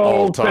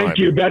all time. Oh, thank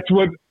you. That's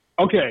what –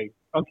 okay,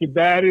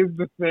 that is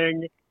the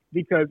thing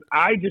because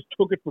I just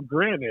took it for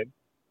granted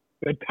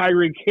that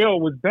Tyreek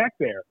Hill was back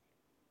there,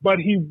 but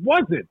he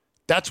wasn't.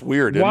 That's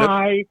weird, isn't it?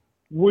 Why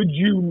would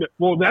you –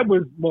 well, that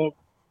was – well,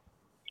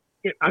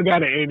 I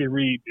got an Andy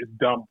Reid is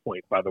dumb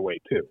point, by the way,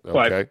 too.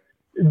 Okay.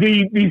 But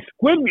the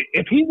squib –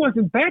 if he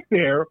wasn't back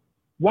there,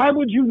 why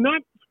would you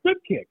not – squib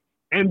kick?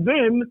 And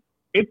then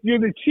if you're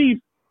the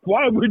Chiefs,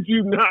 why would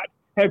you not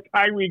have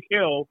Tyreek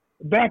Hill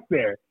back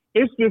there?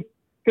 It's just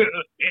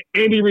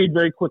Andy Reid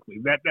very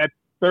quickly. That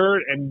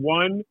 3rd and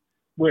 1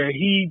 where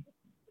he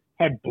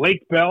had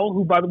Blake Bell,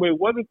 who, by the way,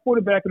 wasn't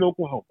quarterback at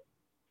Oklahoma.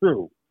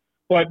 True.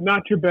 But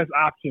not your best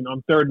option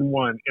on 3rd and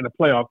 1 in a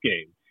playoff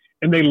game.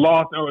 And they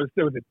lost, or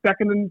there was a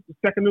second and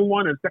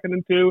 1 and 2nd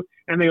and 2,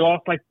 and they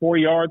lost like 4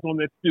 yards on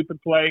that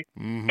stupid play.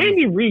 Mm-hmm.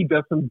 Andy Reid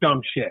does some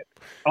dumb shit.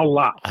 A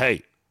lot.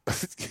 Hey,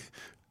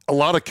 a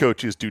lot of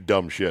coaches do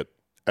dumb shit,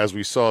 as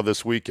we saw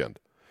this weekend.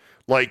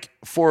 Like,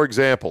 for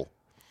example,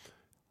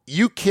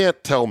 you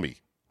can't tell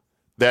me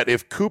that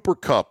if Cooper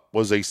Kupp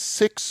was a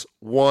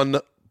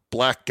 6'1"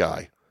 black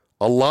guy,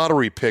 a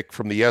lottery pick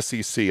from the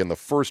SEC in the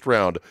first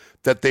round,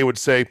 that they would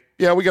say,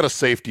 yeah, we got a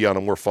safety on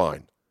him, we're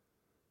fine.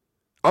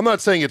 I'm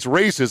not saying it's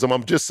racism,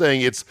 I'm just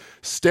saying it's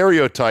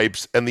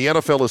stereotypes, and the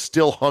NFL is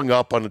still hung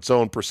up on its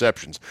own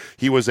perceptions.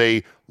 He was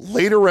a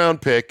later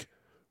round pick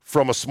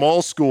from a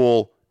small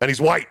school, and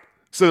he's white.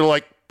 So they're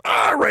like,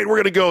 all right, we're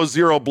going to go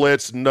zero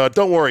blitz, and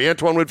don't worry,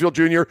 Antoine Winfield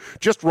Jr.,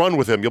 just run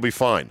with him, you'll be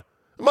fine.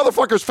 The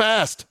motherfucker's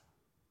fast.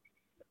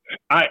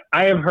 I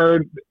have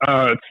heard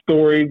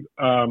stories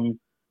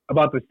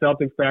about the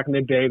Celtics back in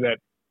the day that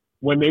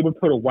when they would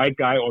put a white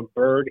guy on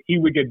Bird, he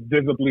would get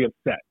visibly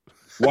upset.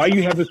 Why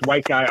you have this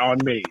white guy on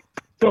me?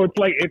 So it's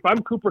like, if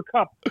I'm Cooper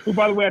Kupp, who,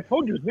 by the way, I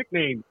told you his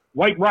nickname,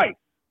 White Rice,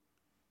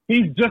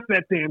 he's just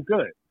that damn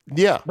good.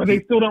 Yeah. But they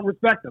still don't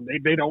respect him.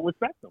 They don't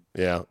respect him.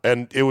 Yeah,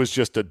 and it was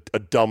just a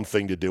dumb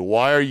thing to do.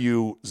 Why are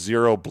you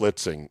zero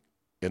blitzing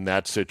in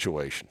that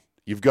situation?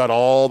 You've got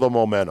all the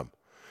momentum.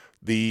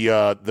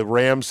 The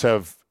Rams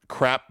have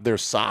crapped their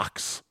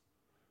socks.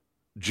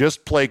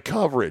 Just play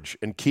coverage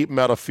and keep them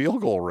out of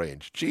field goal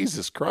range.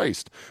 Jesus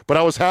Christ. But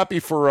I was happy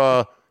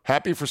for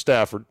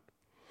Stafford,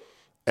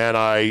 and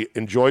I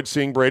enjoyed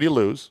seeing Brady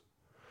lose,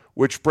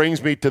 which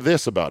brings me to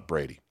this about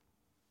Brady.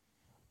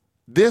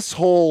 This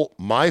whole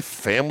my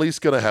family's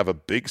going to have a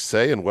big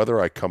say in whether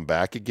I come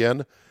back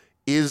again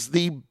is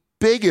the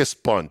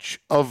biggest bunch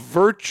of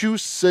virtue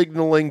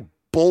signaling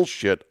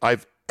bullshit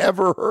I've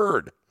ever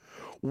heard.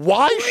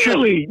 Why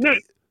Really? should...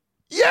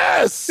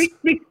 Yes!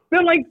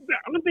 They're like,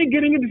 aren't they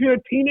getting into their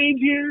teenage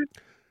years?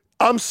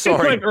 I'm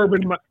sorry. It's like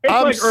Urban Meyer.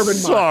 I'm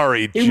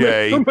sorry,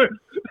 Jay.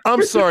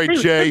 I'm sorry,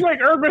 Jay. It's like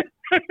Urban.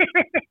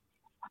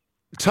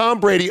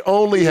 Tom Brady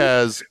only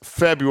has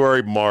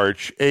February,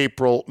 March,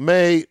 April,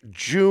 May,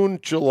 June,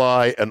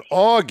 July, and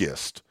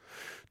August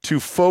to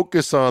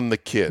focus on the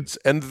kids.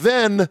 And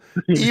then,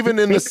 even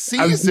in the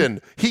season,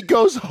 he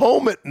goes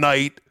home at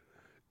night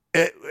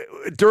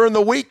during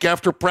the week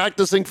after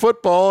practicing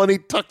football, and he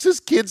tucks his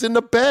kids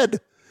into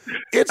bed.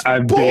 It's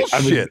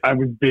bullshit. I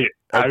was big.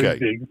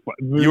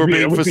 You were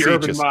being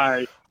facetious.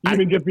 You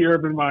didn't get the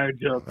Urban Meyer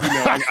joke. You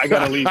know, I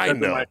got to leave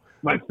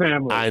my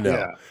family. I know.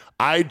 Yeah.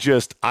 I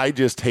just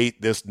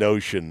hate this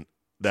notion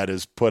that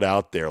is put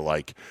out there.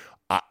 Like,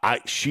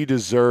 she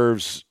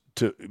deserves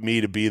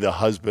me to be the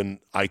husband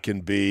I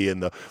can be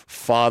and the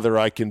father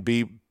I can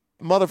be.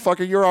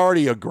 Motherfucker, you're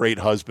already a great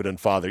husband and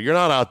father. You're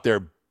not out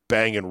there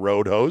banging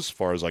road hoes, as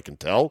far as I can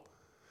tell.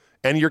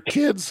 And your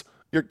kids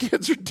are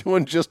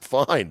doing just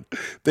fine.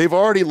 They've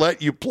already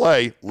let you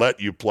play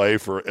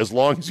for as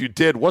long as you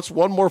did. What's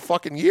one more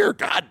fucking year?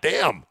 God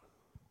damn.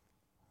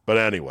 But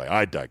anyway,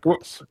 I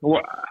digress.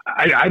 Well,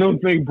 I don't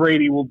think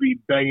Brady will be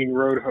banging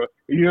road hoes.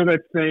 You know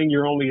that saying,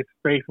 you're only as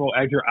faithful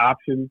as your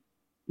options?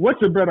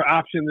 What's a better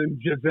option than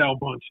Gisele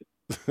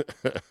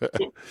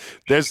Bündchen?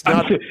 There's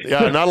not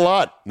a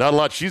lot. Not a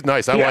lot. She's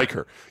nice. I like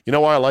her. You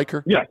know why I like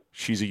her? Yeah.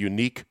 She's a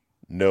unique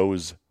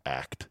nose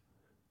act.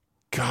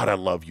 God, I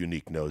love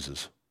unique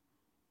noses.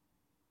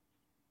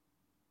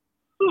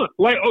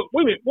 Like,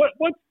 wait a minute. Wait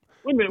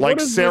a minute. Like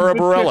Sarah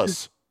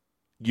Bareilles.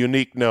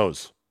 Unique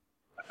nose.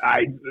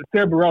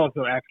 Sarah Bareilles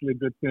is actually a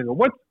good singer.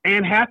 What's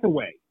Anne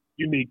Hathaway?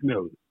 Unique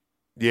nose.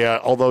 Yeah,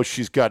 although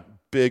she's got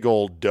big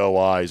old doe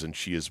eyes and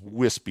she is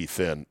wispy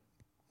thin.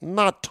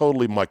 Not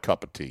totally my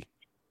cup of tea.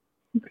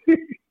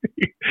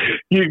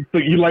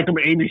 You like them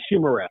Amy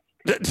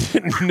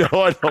Schumer-esque? No,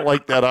 I don't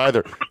like that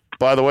either.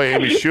 By the way,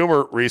 Amy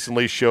Schumer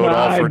recently showed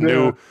off her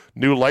new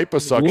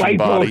liposuction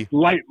body.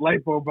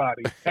 Lipo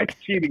body. That's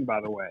cheating, by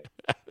the way.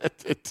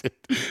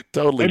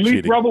 Totally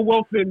cheating.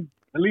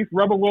 At least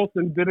Rebel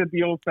Wilson did it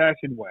the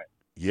old-fashioned way.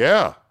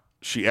 Yeah,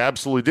 she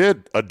absolutely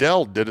did.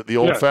 Adele did it the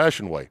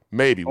old-fashioned way.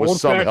 Maybe, with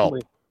some help.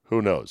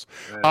 Who knows?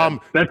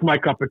 That's my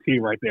cup of tea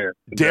right there.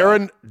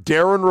 Darren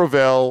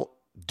Rovell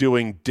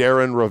doing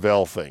Darren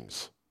Rovell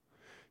things.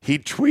 He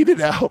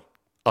tweeted out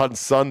on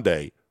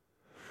Sunday,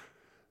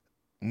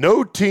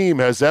 no team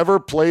has ever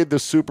played the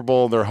Super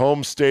Bowl in their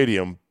home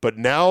stadium, but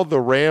now the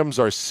Rams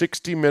are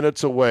 60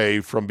 minutes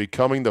away from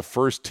becoming the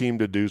first team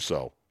to do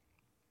so.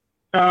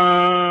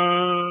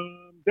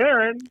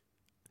 Darren.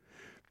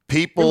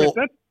 People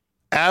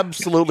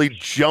absolutely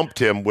jumped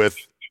him with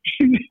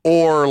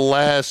or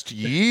last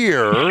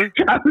year.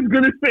 I was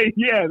going to say,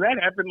 yeah, that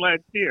happened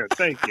last year.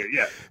 Thank you,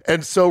 yeah.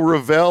 And so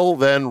Rovell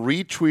then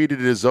retweeted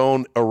his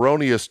own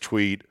erroneous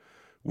tweet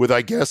with,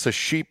 I guess, a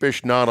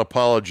sheepish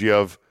non-apology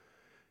of,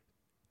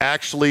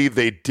 actually,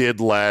 they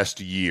did last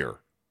year.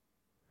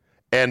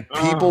 And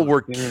people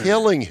were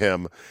killing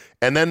him.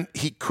 And then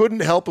he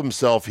couldn't help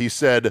himself. He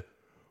said,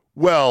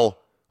 well,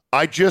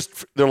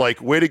 they're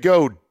like, way to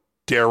go,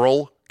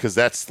 Daryl, because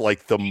that's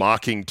like the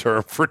mocking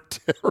term for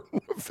Darren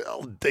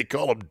Rovell. They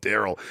call him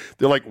Daryl.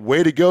 They're like,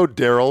 way to go,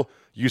 Daryl.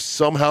 You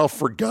somehow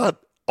forgot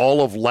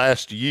all of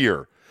last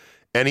year.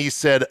 And he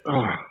said,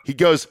 he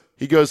goes,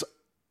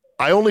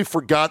 I only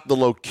forgot the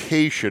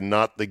location,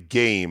 not the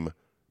game,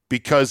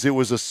 because it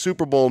was a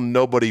Super Bowl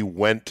nobody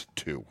went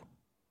to,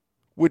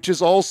 which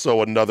is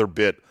also another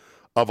bit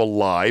of a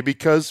lie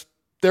because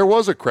there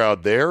was a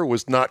crowd there. It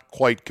was not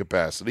quite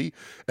capacity,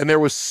 and there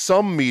was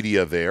some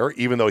media there,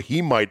 even though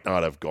he might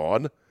not have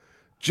gone.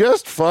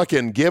 Just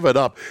fucking give it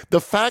up.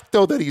 The fact,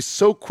 though, that he's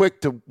so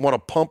quick to want to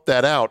pump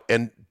that out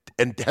and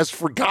has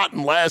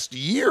forgotten last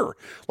year,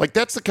 like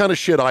that's the kind of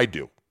shit I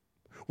do.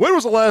 When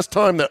was the last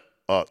time that,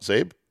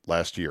 Zabe?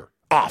 Last year.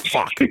 Ah,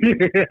 fuck.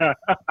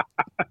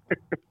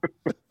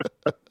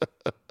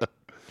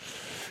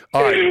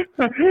 All right.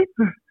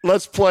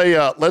 Let's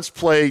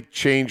play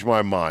Change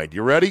My Mind.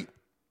 You ready?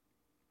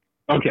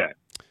 Okay.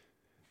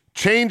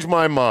 Change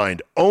my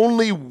mind.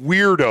 Only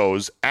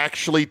weirdos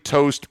actually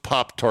toast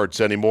Pop-Tarts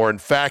anymore. In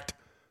fact,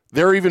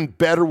 they're even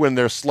better when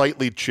they're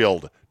slightly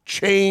chilled.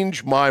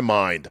 Change my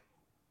mind.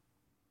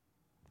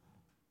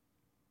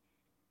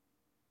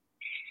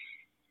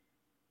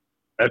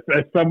 As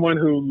someone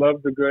who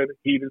loves a good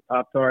heated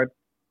Pop-Tart,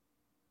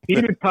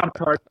 heated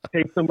Pop-Tarts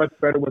taste so much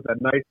better with a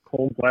nice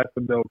cold glass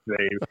of milk,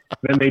 Dave,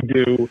 than they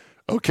do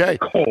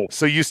cold.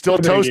 So you still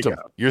toast them.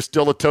 You're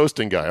still a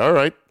toasting guy. All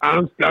right.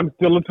 I'm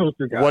still a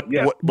toaster guy.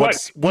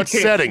 What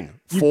setting?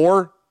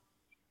 4,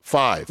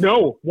 5?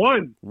 No,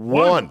 1.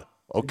 1.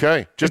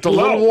 Okay. Just a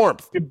little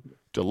warmth. Just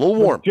a little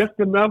warmth. Just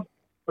enough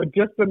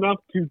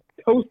to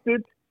toast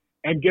it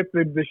and get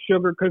the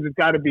sugar because it's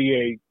got to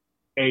be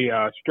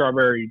a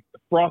strawberry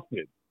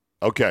frosted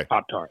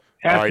Pop-Tart.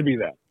 Has to be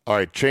that. All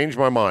right, change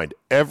my mind.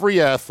 Every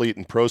athlete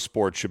in pro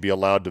sports should be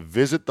allowed to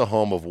visit the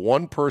home of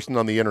one person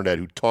on the internet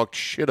who talked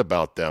shit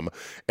about them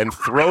and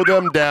throw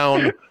them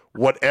down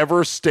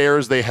whatever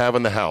stairs they have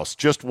in the house.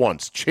 Just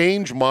once.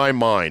 Change my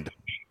mind.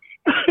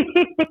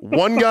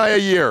 One guy a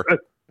year.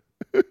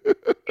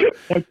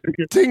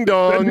 Ding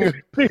dong.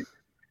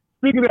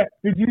 Speaking of that,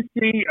 did you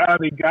see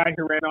the guy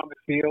who ran on the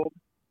field?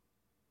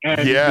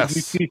 And yes. Did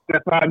you see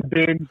Stefan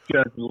Diggs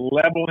just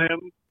level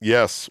him?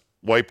 Yes.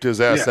 Wiped his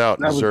ass out,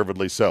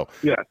 deservedly so.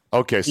 Yeah.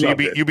 Okay, so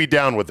you be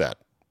down with that.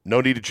 No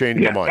need to change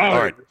my mind. All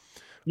right.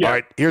 Yeah. All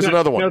right, here's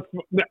another one.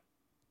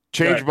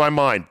 Change my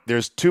mind.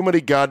 There's too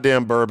many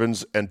goddamn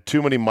bourbons and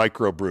too many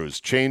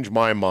microbrews. Change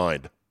my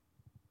mind.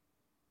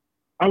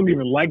 I don't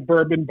even like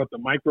bourbon, but the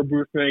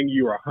microbrew thing,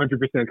 you are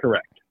 100%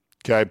 correct.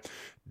 Okay.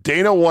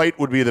 Dana White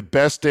would be the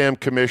best damn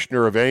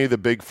commissioner of any of the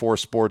big four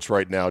sports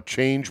right now.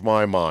 Change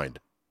my mind.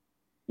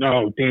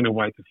 No, Dana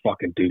White's a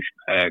fucking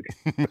douchebag.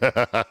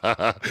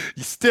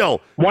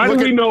 Still, why do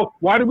we know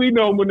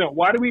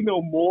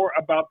more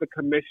about the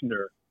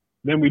commissioner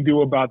than we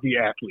do about the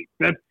athlete?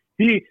 That's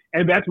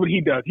what he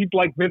does. He's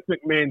like Vince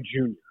McMahon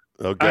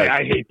Jr. Okay,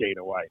 I hate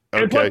Dana White.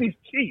 Okay. And plus, he's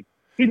cheap.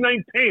 He's not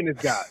even paying his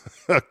guy.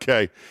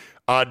 Okay,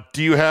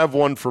 do you have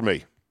one for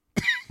me?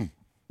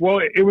 Well,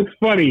 it was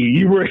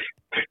funny.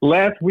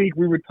 Last week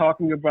we were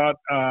talking about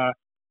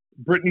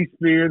Britney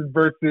Spears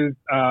versus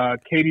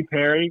Katy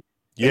Perry.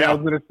 Yeah. And I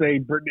was going to say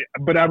Britney,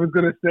 but I was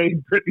going to say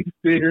Britney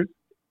Spears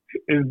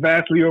is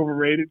vastly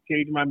overrated.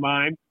 Change my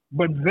mind.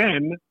 But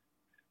then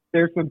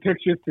there's some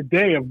pictures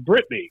today of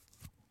Britney.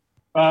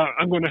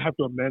 I'm going to have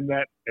to amend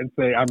that and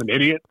say I'm an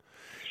idiot.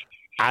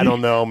 I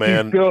don't know,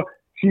 man. No.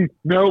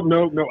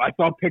 I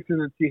saw pictures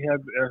and she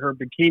has her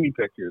bikini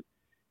pictures.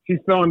 She's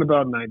still in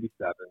about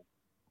 97.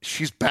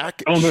 She's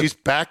back. She's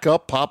back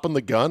up, popping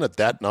the gun at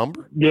that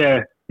number.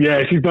 Yeah,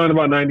 she's done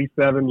about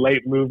 97,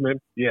 late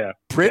movement. Yeah,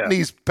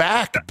 Britney's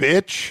back,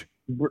 bitch.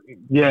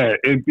 Yeah,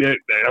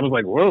 I was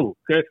like, whoa.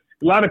 Okay.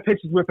 A lot of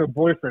pictures with her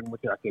boyfriend,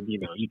 which I could,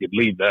 you could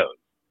leave those.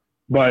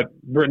 But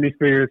Britney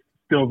Spears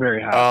still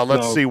very high.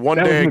 Let's see. One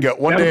day ago,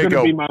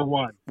 be my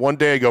one. One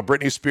day ago,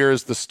 Britney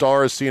Spears, the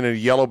star, is seen in a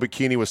yellow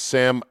bikini with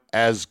Sam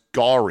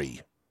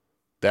Asghari.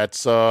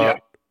 That's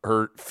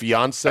her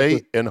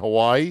fiance in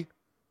Hawaii.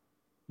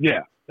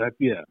 Yeah.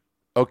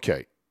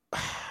 Okay.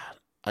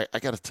 I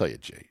got to tell you,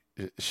 Jay,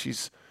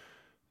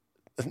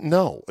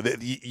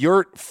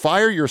 you're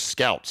fire your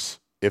scouts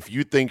if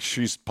you think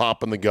she's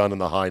popping the gun in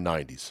the high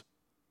 90s.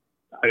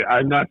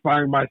 I'm not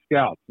firing my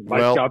scouts. My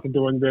scouts are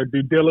doing their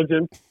due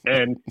diligence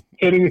and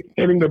hitting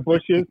the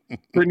bushes.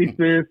 Britney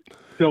Spears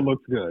still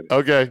looks good.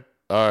 Okay.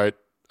 All right.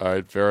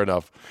 Fair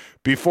enough.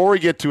 Before we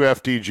get to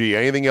FTG,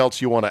 anything else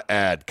you want to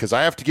add? Because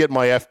I have to get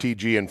my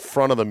FTG in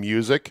front of the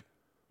music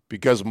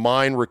because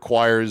mine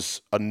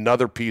requires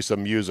another piece of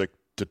music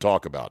to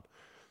talk about.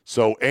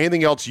 So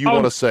anything else you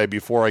want to say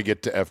before I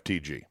get to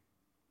FTG?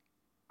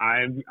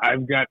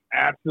 I've got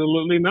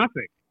absolutely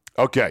nothing.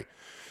 Okay.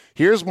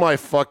 Here's my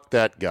fuck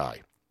that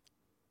guy.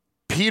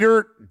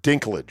 Peter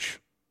Dinklage.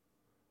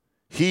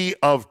 He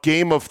of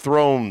Game of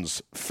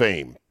Thrones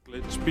fame.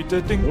 Glitch,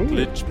 Peter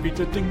Dinklage,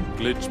 Peter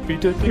Dinklage,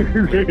 Peter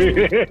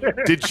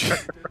Dinklage.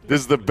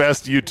 This is the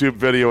best YouTube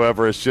video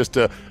ever. It's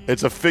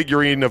a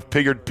figurine of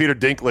Peter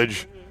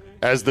Dinklage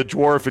as the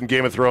dwarf in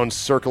Game of Thrones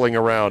circling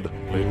around.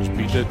 Glitch,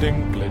 Peter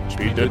Dinklage,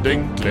 Peter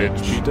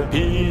Dinklage,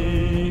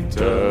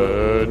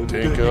 Peter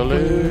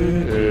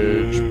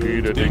Dinklage,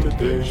 Peter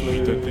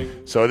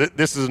Dinklage. So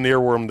this is an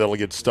earworm that'll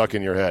get stuck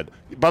in your head.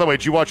 By the way,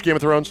 did you watch Game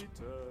of Thrones?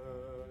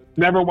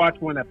 Never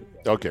watched one episode.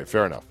 Okay,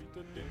 fair enough.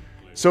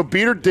 So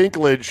Peter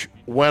Dinklage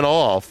went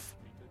off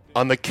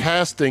on the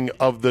casting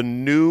of the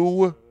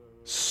new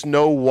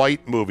Snow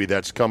White movie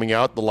that's coming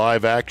out, the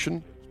live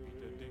action,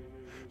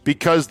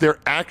 because they're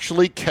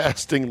actually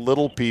casting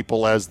little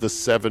people as the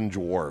 7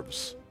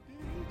 dwarves.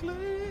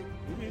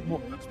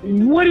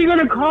 What are you going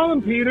to call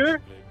him,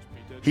 Peter?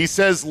 He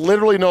says,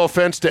 literally no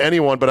offense to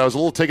anyone, but I was a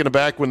little taken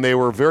aback when they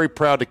were very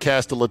proud to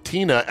cast a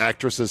Latina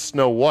actress as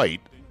Snow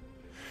White.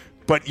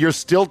 But you're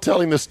still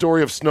telling the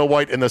story of Snow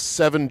White and the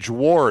 7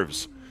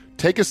 dwarves.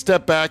 Take a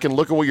step back and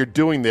look at what you're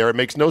doing there. It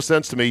makes no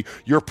sense to me.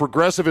 You're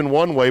progressive in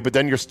one way, but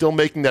then you're still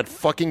making that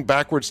fucking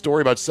backward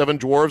story about 7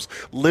 dwarves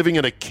living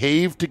in a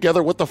cave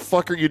together. What the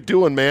fuck are you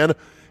doing, man?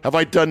 Have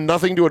I done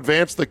nothing to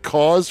advance the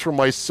cause from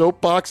my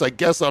soapbox? I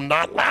guess I'm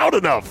not loud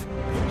enough.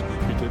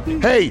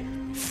 Hey,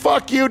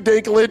 fuck you,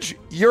 Dinklage.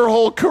 Your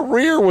whole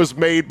career was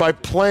made by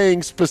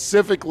playing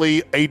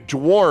specifically a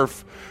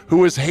dwarf who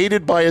was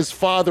hated by his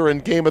father in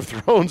Game of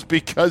Thrones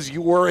because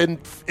you were in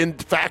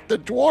fact a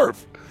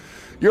dwarf.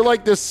 You're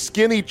like this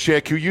skinny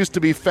chick who used to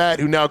be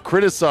fat who now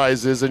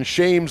criticizes and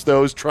shames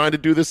those trying to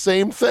do the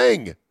same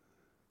thing.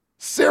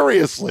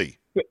 Seriously.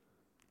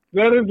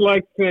 That is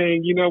like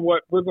saying, you know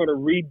what, we're going to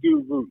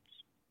redo Roots,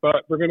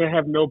 but we're going to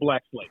have no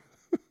black slaves.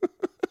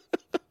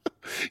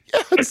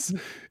 Yes.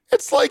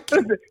 It's like...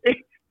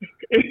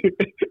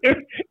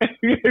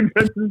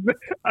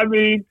 I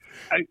mean...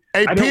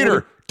 Hey,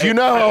 Peter, do you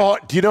know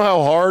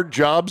how hard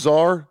jobs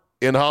are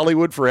in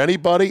Hollywood for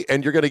anybody?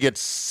 And you're going to get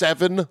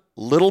 7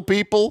 little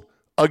people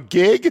a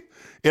gig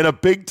in a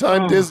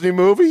big-time Disney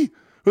movie?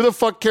 Who the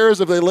fuck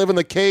cares if they live in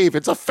the cave?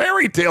 It's a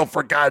fairy tale,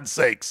 for God's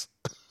sakes.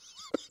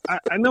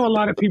 I know a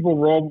lot of people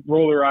roll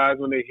their eyes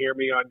when they hear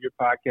me on your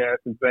podcast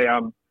and say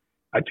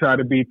I try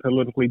to be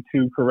politically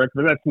too correct,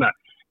 but that's not.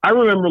 I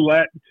remember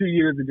 2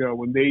 years ago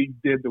when they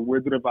did the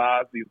Wizard of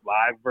Oz, the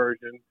live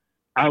version,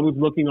 I was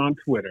looking on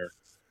Twitter,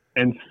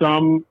 and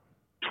some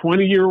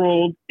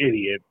 20-year-old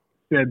idiot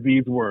said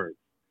these words: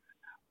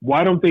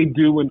 "Why don't they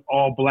do an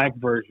all-black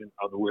version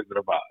of the Wizard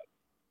of Oz?"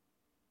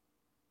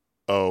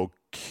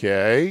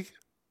 Okay.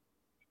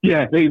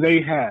 Yeah,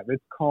 they have.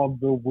 It's called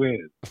The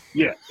Wiz.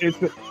 Yeah,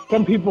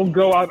 some people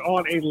go out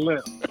on a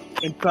limb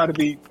and try to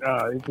be.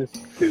 It's just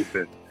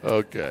stupid.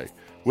 Okay.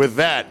 With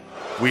that,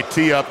 we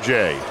tee up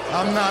Jay.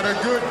 I'm not a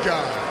good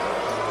guy.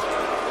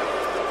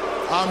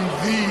 I'm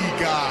the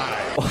guy.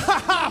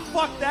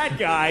 Fuck that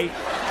guy.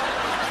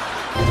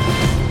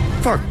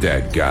 Fuck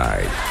that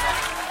guy.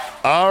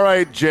 All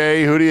right,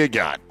 Jay, who do you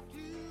got?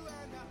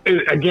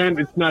 Again,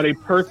 it's not a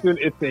person,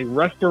 it's a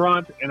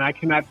restaurant, and I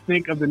cannot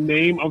think of the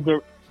name of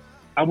the...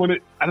 I don't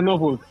know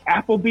if it was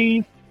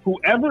Applebee's.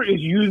 Whoever is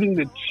using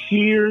the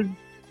Cheers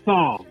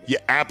song Yeah,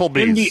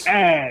 Applebee's. in the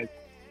ad,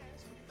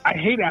 I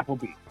hate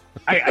Applebee's.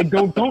 I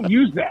don't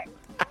use that.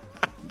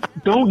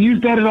 Don't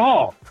use that at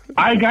all.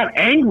 I got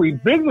angry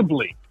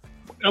visibly,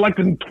 like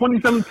the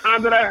 27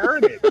 times that I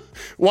heard it.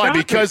 Why?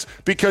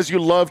 Because you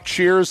love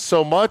Cheers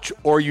so much,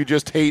 or you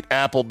just hate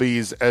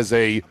Applebee's as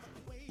a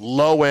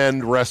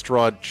low-end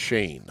restaurant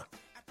chain?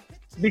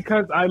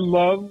 Because I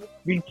love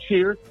the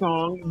Cheers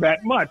song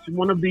that much.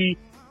 One of the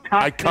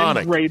top Iconic.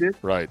 10 greatest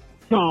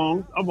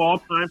songs of all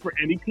time for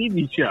any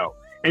TV show.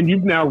 And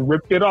you've now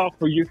ripped it off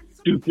for your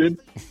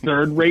stupid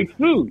third-rate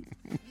food.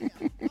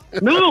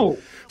 No.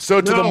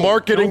 So to the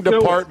marketing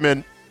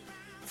department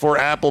for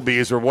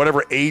Applebee's or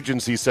whatever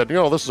agency said,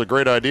 this is a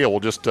great idea. We'll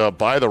just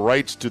buy the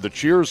rights to the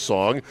Cheers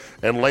song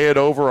and lay it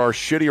over our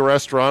shitty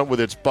restaurant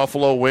with its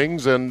buffalo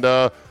wings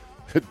and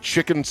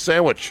chicken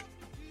sandwich.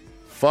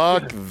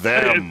 Fuck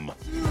them.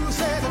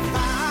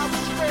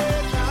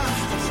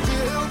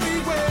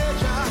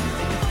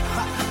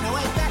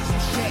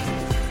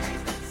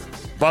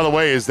 By the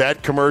way, is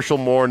that commercial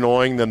more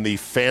annoying than the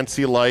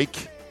Fancy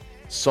Like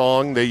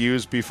song they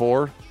used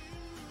before?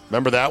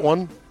 Remember that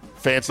one?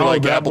 Fancy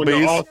Like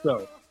Applebee's?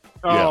 Also.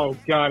 Oh,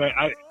 God.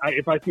 I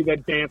if I see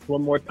that dance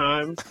one more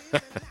time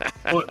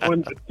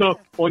on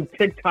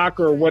TikTok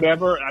or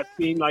whatever, I've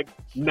seen like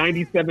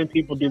 97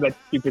 people do that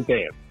stupid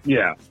dance.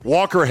 Yeah.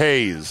 Walker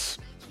Hayes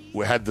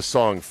had the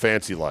song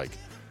Fancy Like.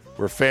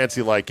 We're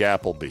fancy like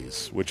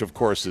Applebee's, which, of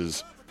course,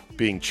 is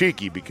being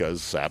cheeky because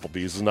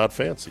Applebee's is not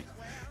fancy.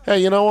 Hey,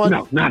 you know what?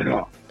 No, not at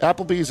all.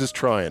 Applebee's is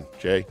trying,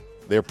 Jay.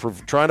 They're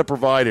trying to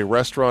provide a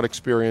restaurant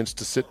experience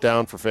to sit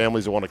down for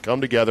families that want to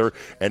come together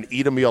and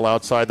eat a meal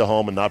outside the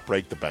home and not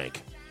break the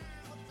bank.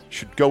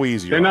 Should go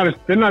easier. They're not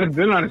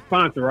a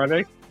sponsor, are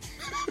they?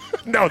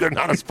 No, they're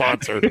not a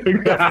sponsor. They're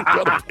never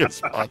gonna be a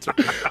sponsor.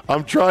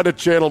 I'm trying to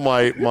channel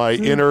my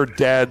inner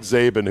Dad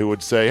Zabin who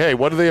would say, "Hey,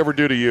 what do they ever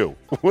do to you?"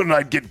 When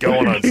I get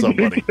going on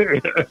somebody.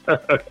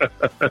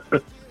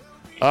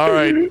 All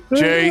right,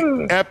 Jay,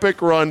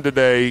 epic run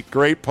today.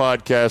 Great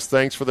podcast.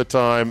 Thanks for the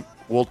time.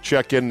 We'll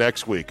check in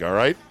next week, all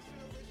right?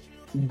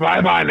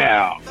 Bye-bye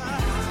now.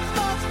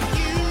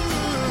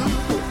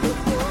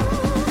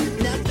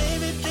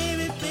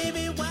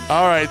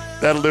 All right,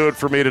 that'll do it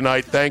for me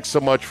tonight. Thanks so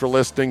much for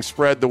listening.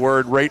 Spread the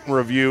word, rate and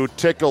review,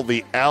 tickle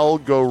the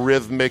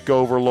algorithmic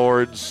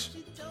overlords,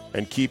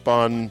 and keep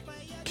on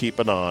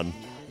keeping on,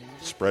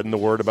 spreading the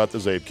word about the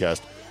Zabecast.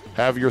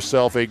 Have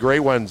yourself a great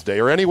Wednesday,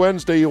 or any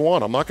Wednesday you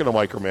want. I'm not going to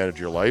micromanage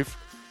your life.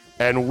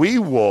 And we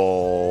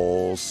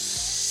will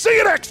see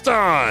you next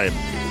time.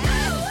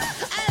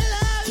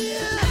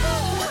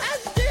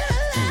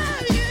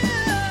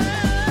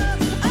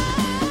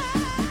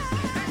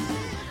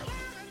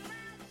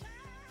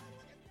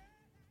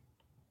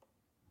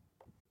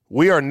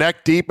 We are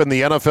neck deep in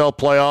the NFL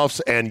playoffs,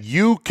 and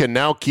you can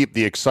now keep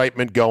the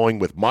excitement going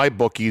with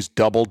MyBookie's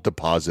double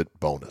deposit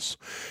bonus.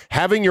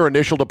 Having your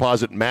initial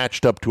deposit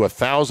matched up to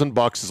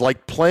 $1,000 is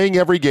like playing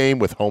every game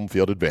with home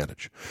field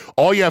advantage.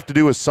 All you have to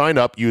do is sign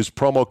up, use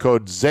promo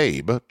code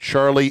ZABE,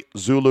 Charlie,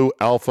 Zulu,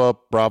 Alpha,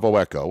 Bravo,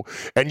 Echo,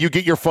 and you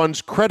get your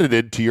funds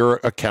credited to your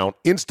account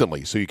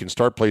instantly so you can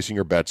start placing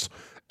your bets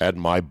at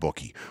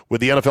MyBookie.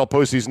 With the NFL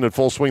postseason in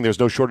full swing, there's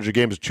no shortage of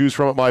games to choose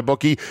from at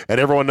MyBookie, and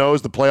everyone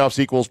knows the playoffs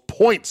equals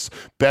points.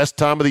 Best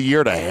time of the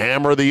year to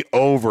hammer the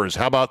overs.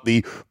 How about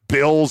the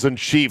Bills and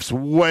Chiefs?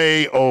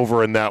 Way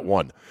over in that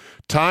one.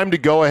 Time to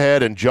go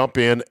ahead and jump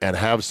in and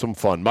have some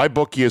fun.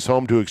 MyBookie is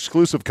home to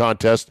exclusive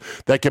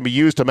contests that can be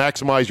used to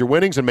maximize your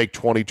winnings and make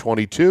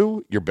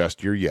 2022 your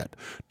best year yet.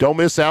 Don't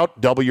miss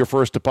out. Double your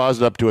first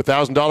deposit up to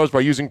 $1,000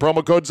 by using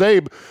promo code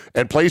ZABE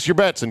and place your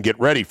bets and get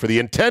ready for the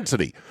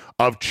intensity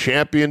of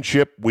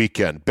championship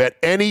weekend. Bet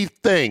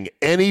anything,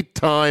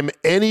 anytime,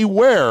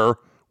 anywhere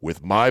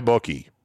with MyBookie.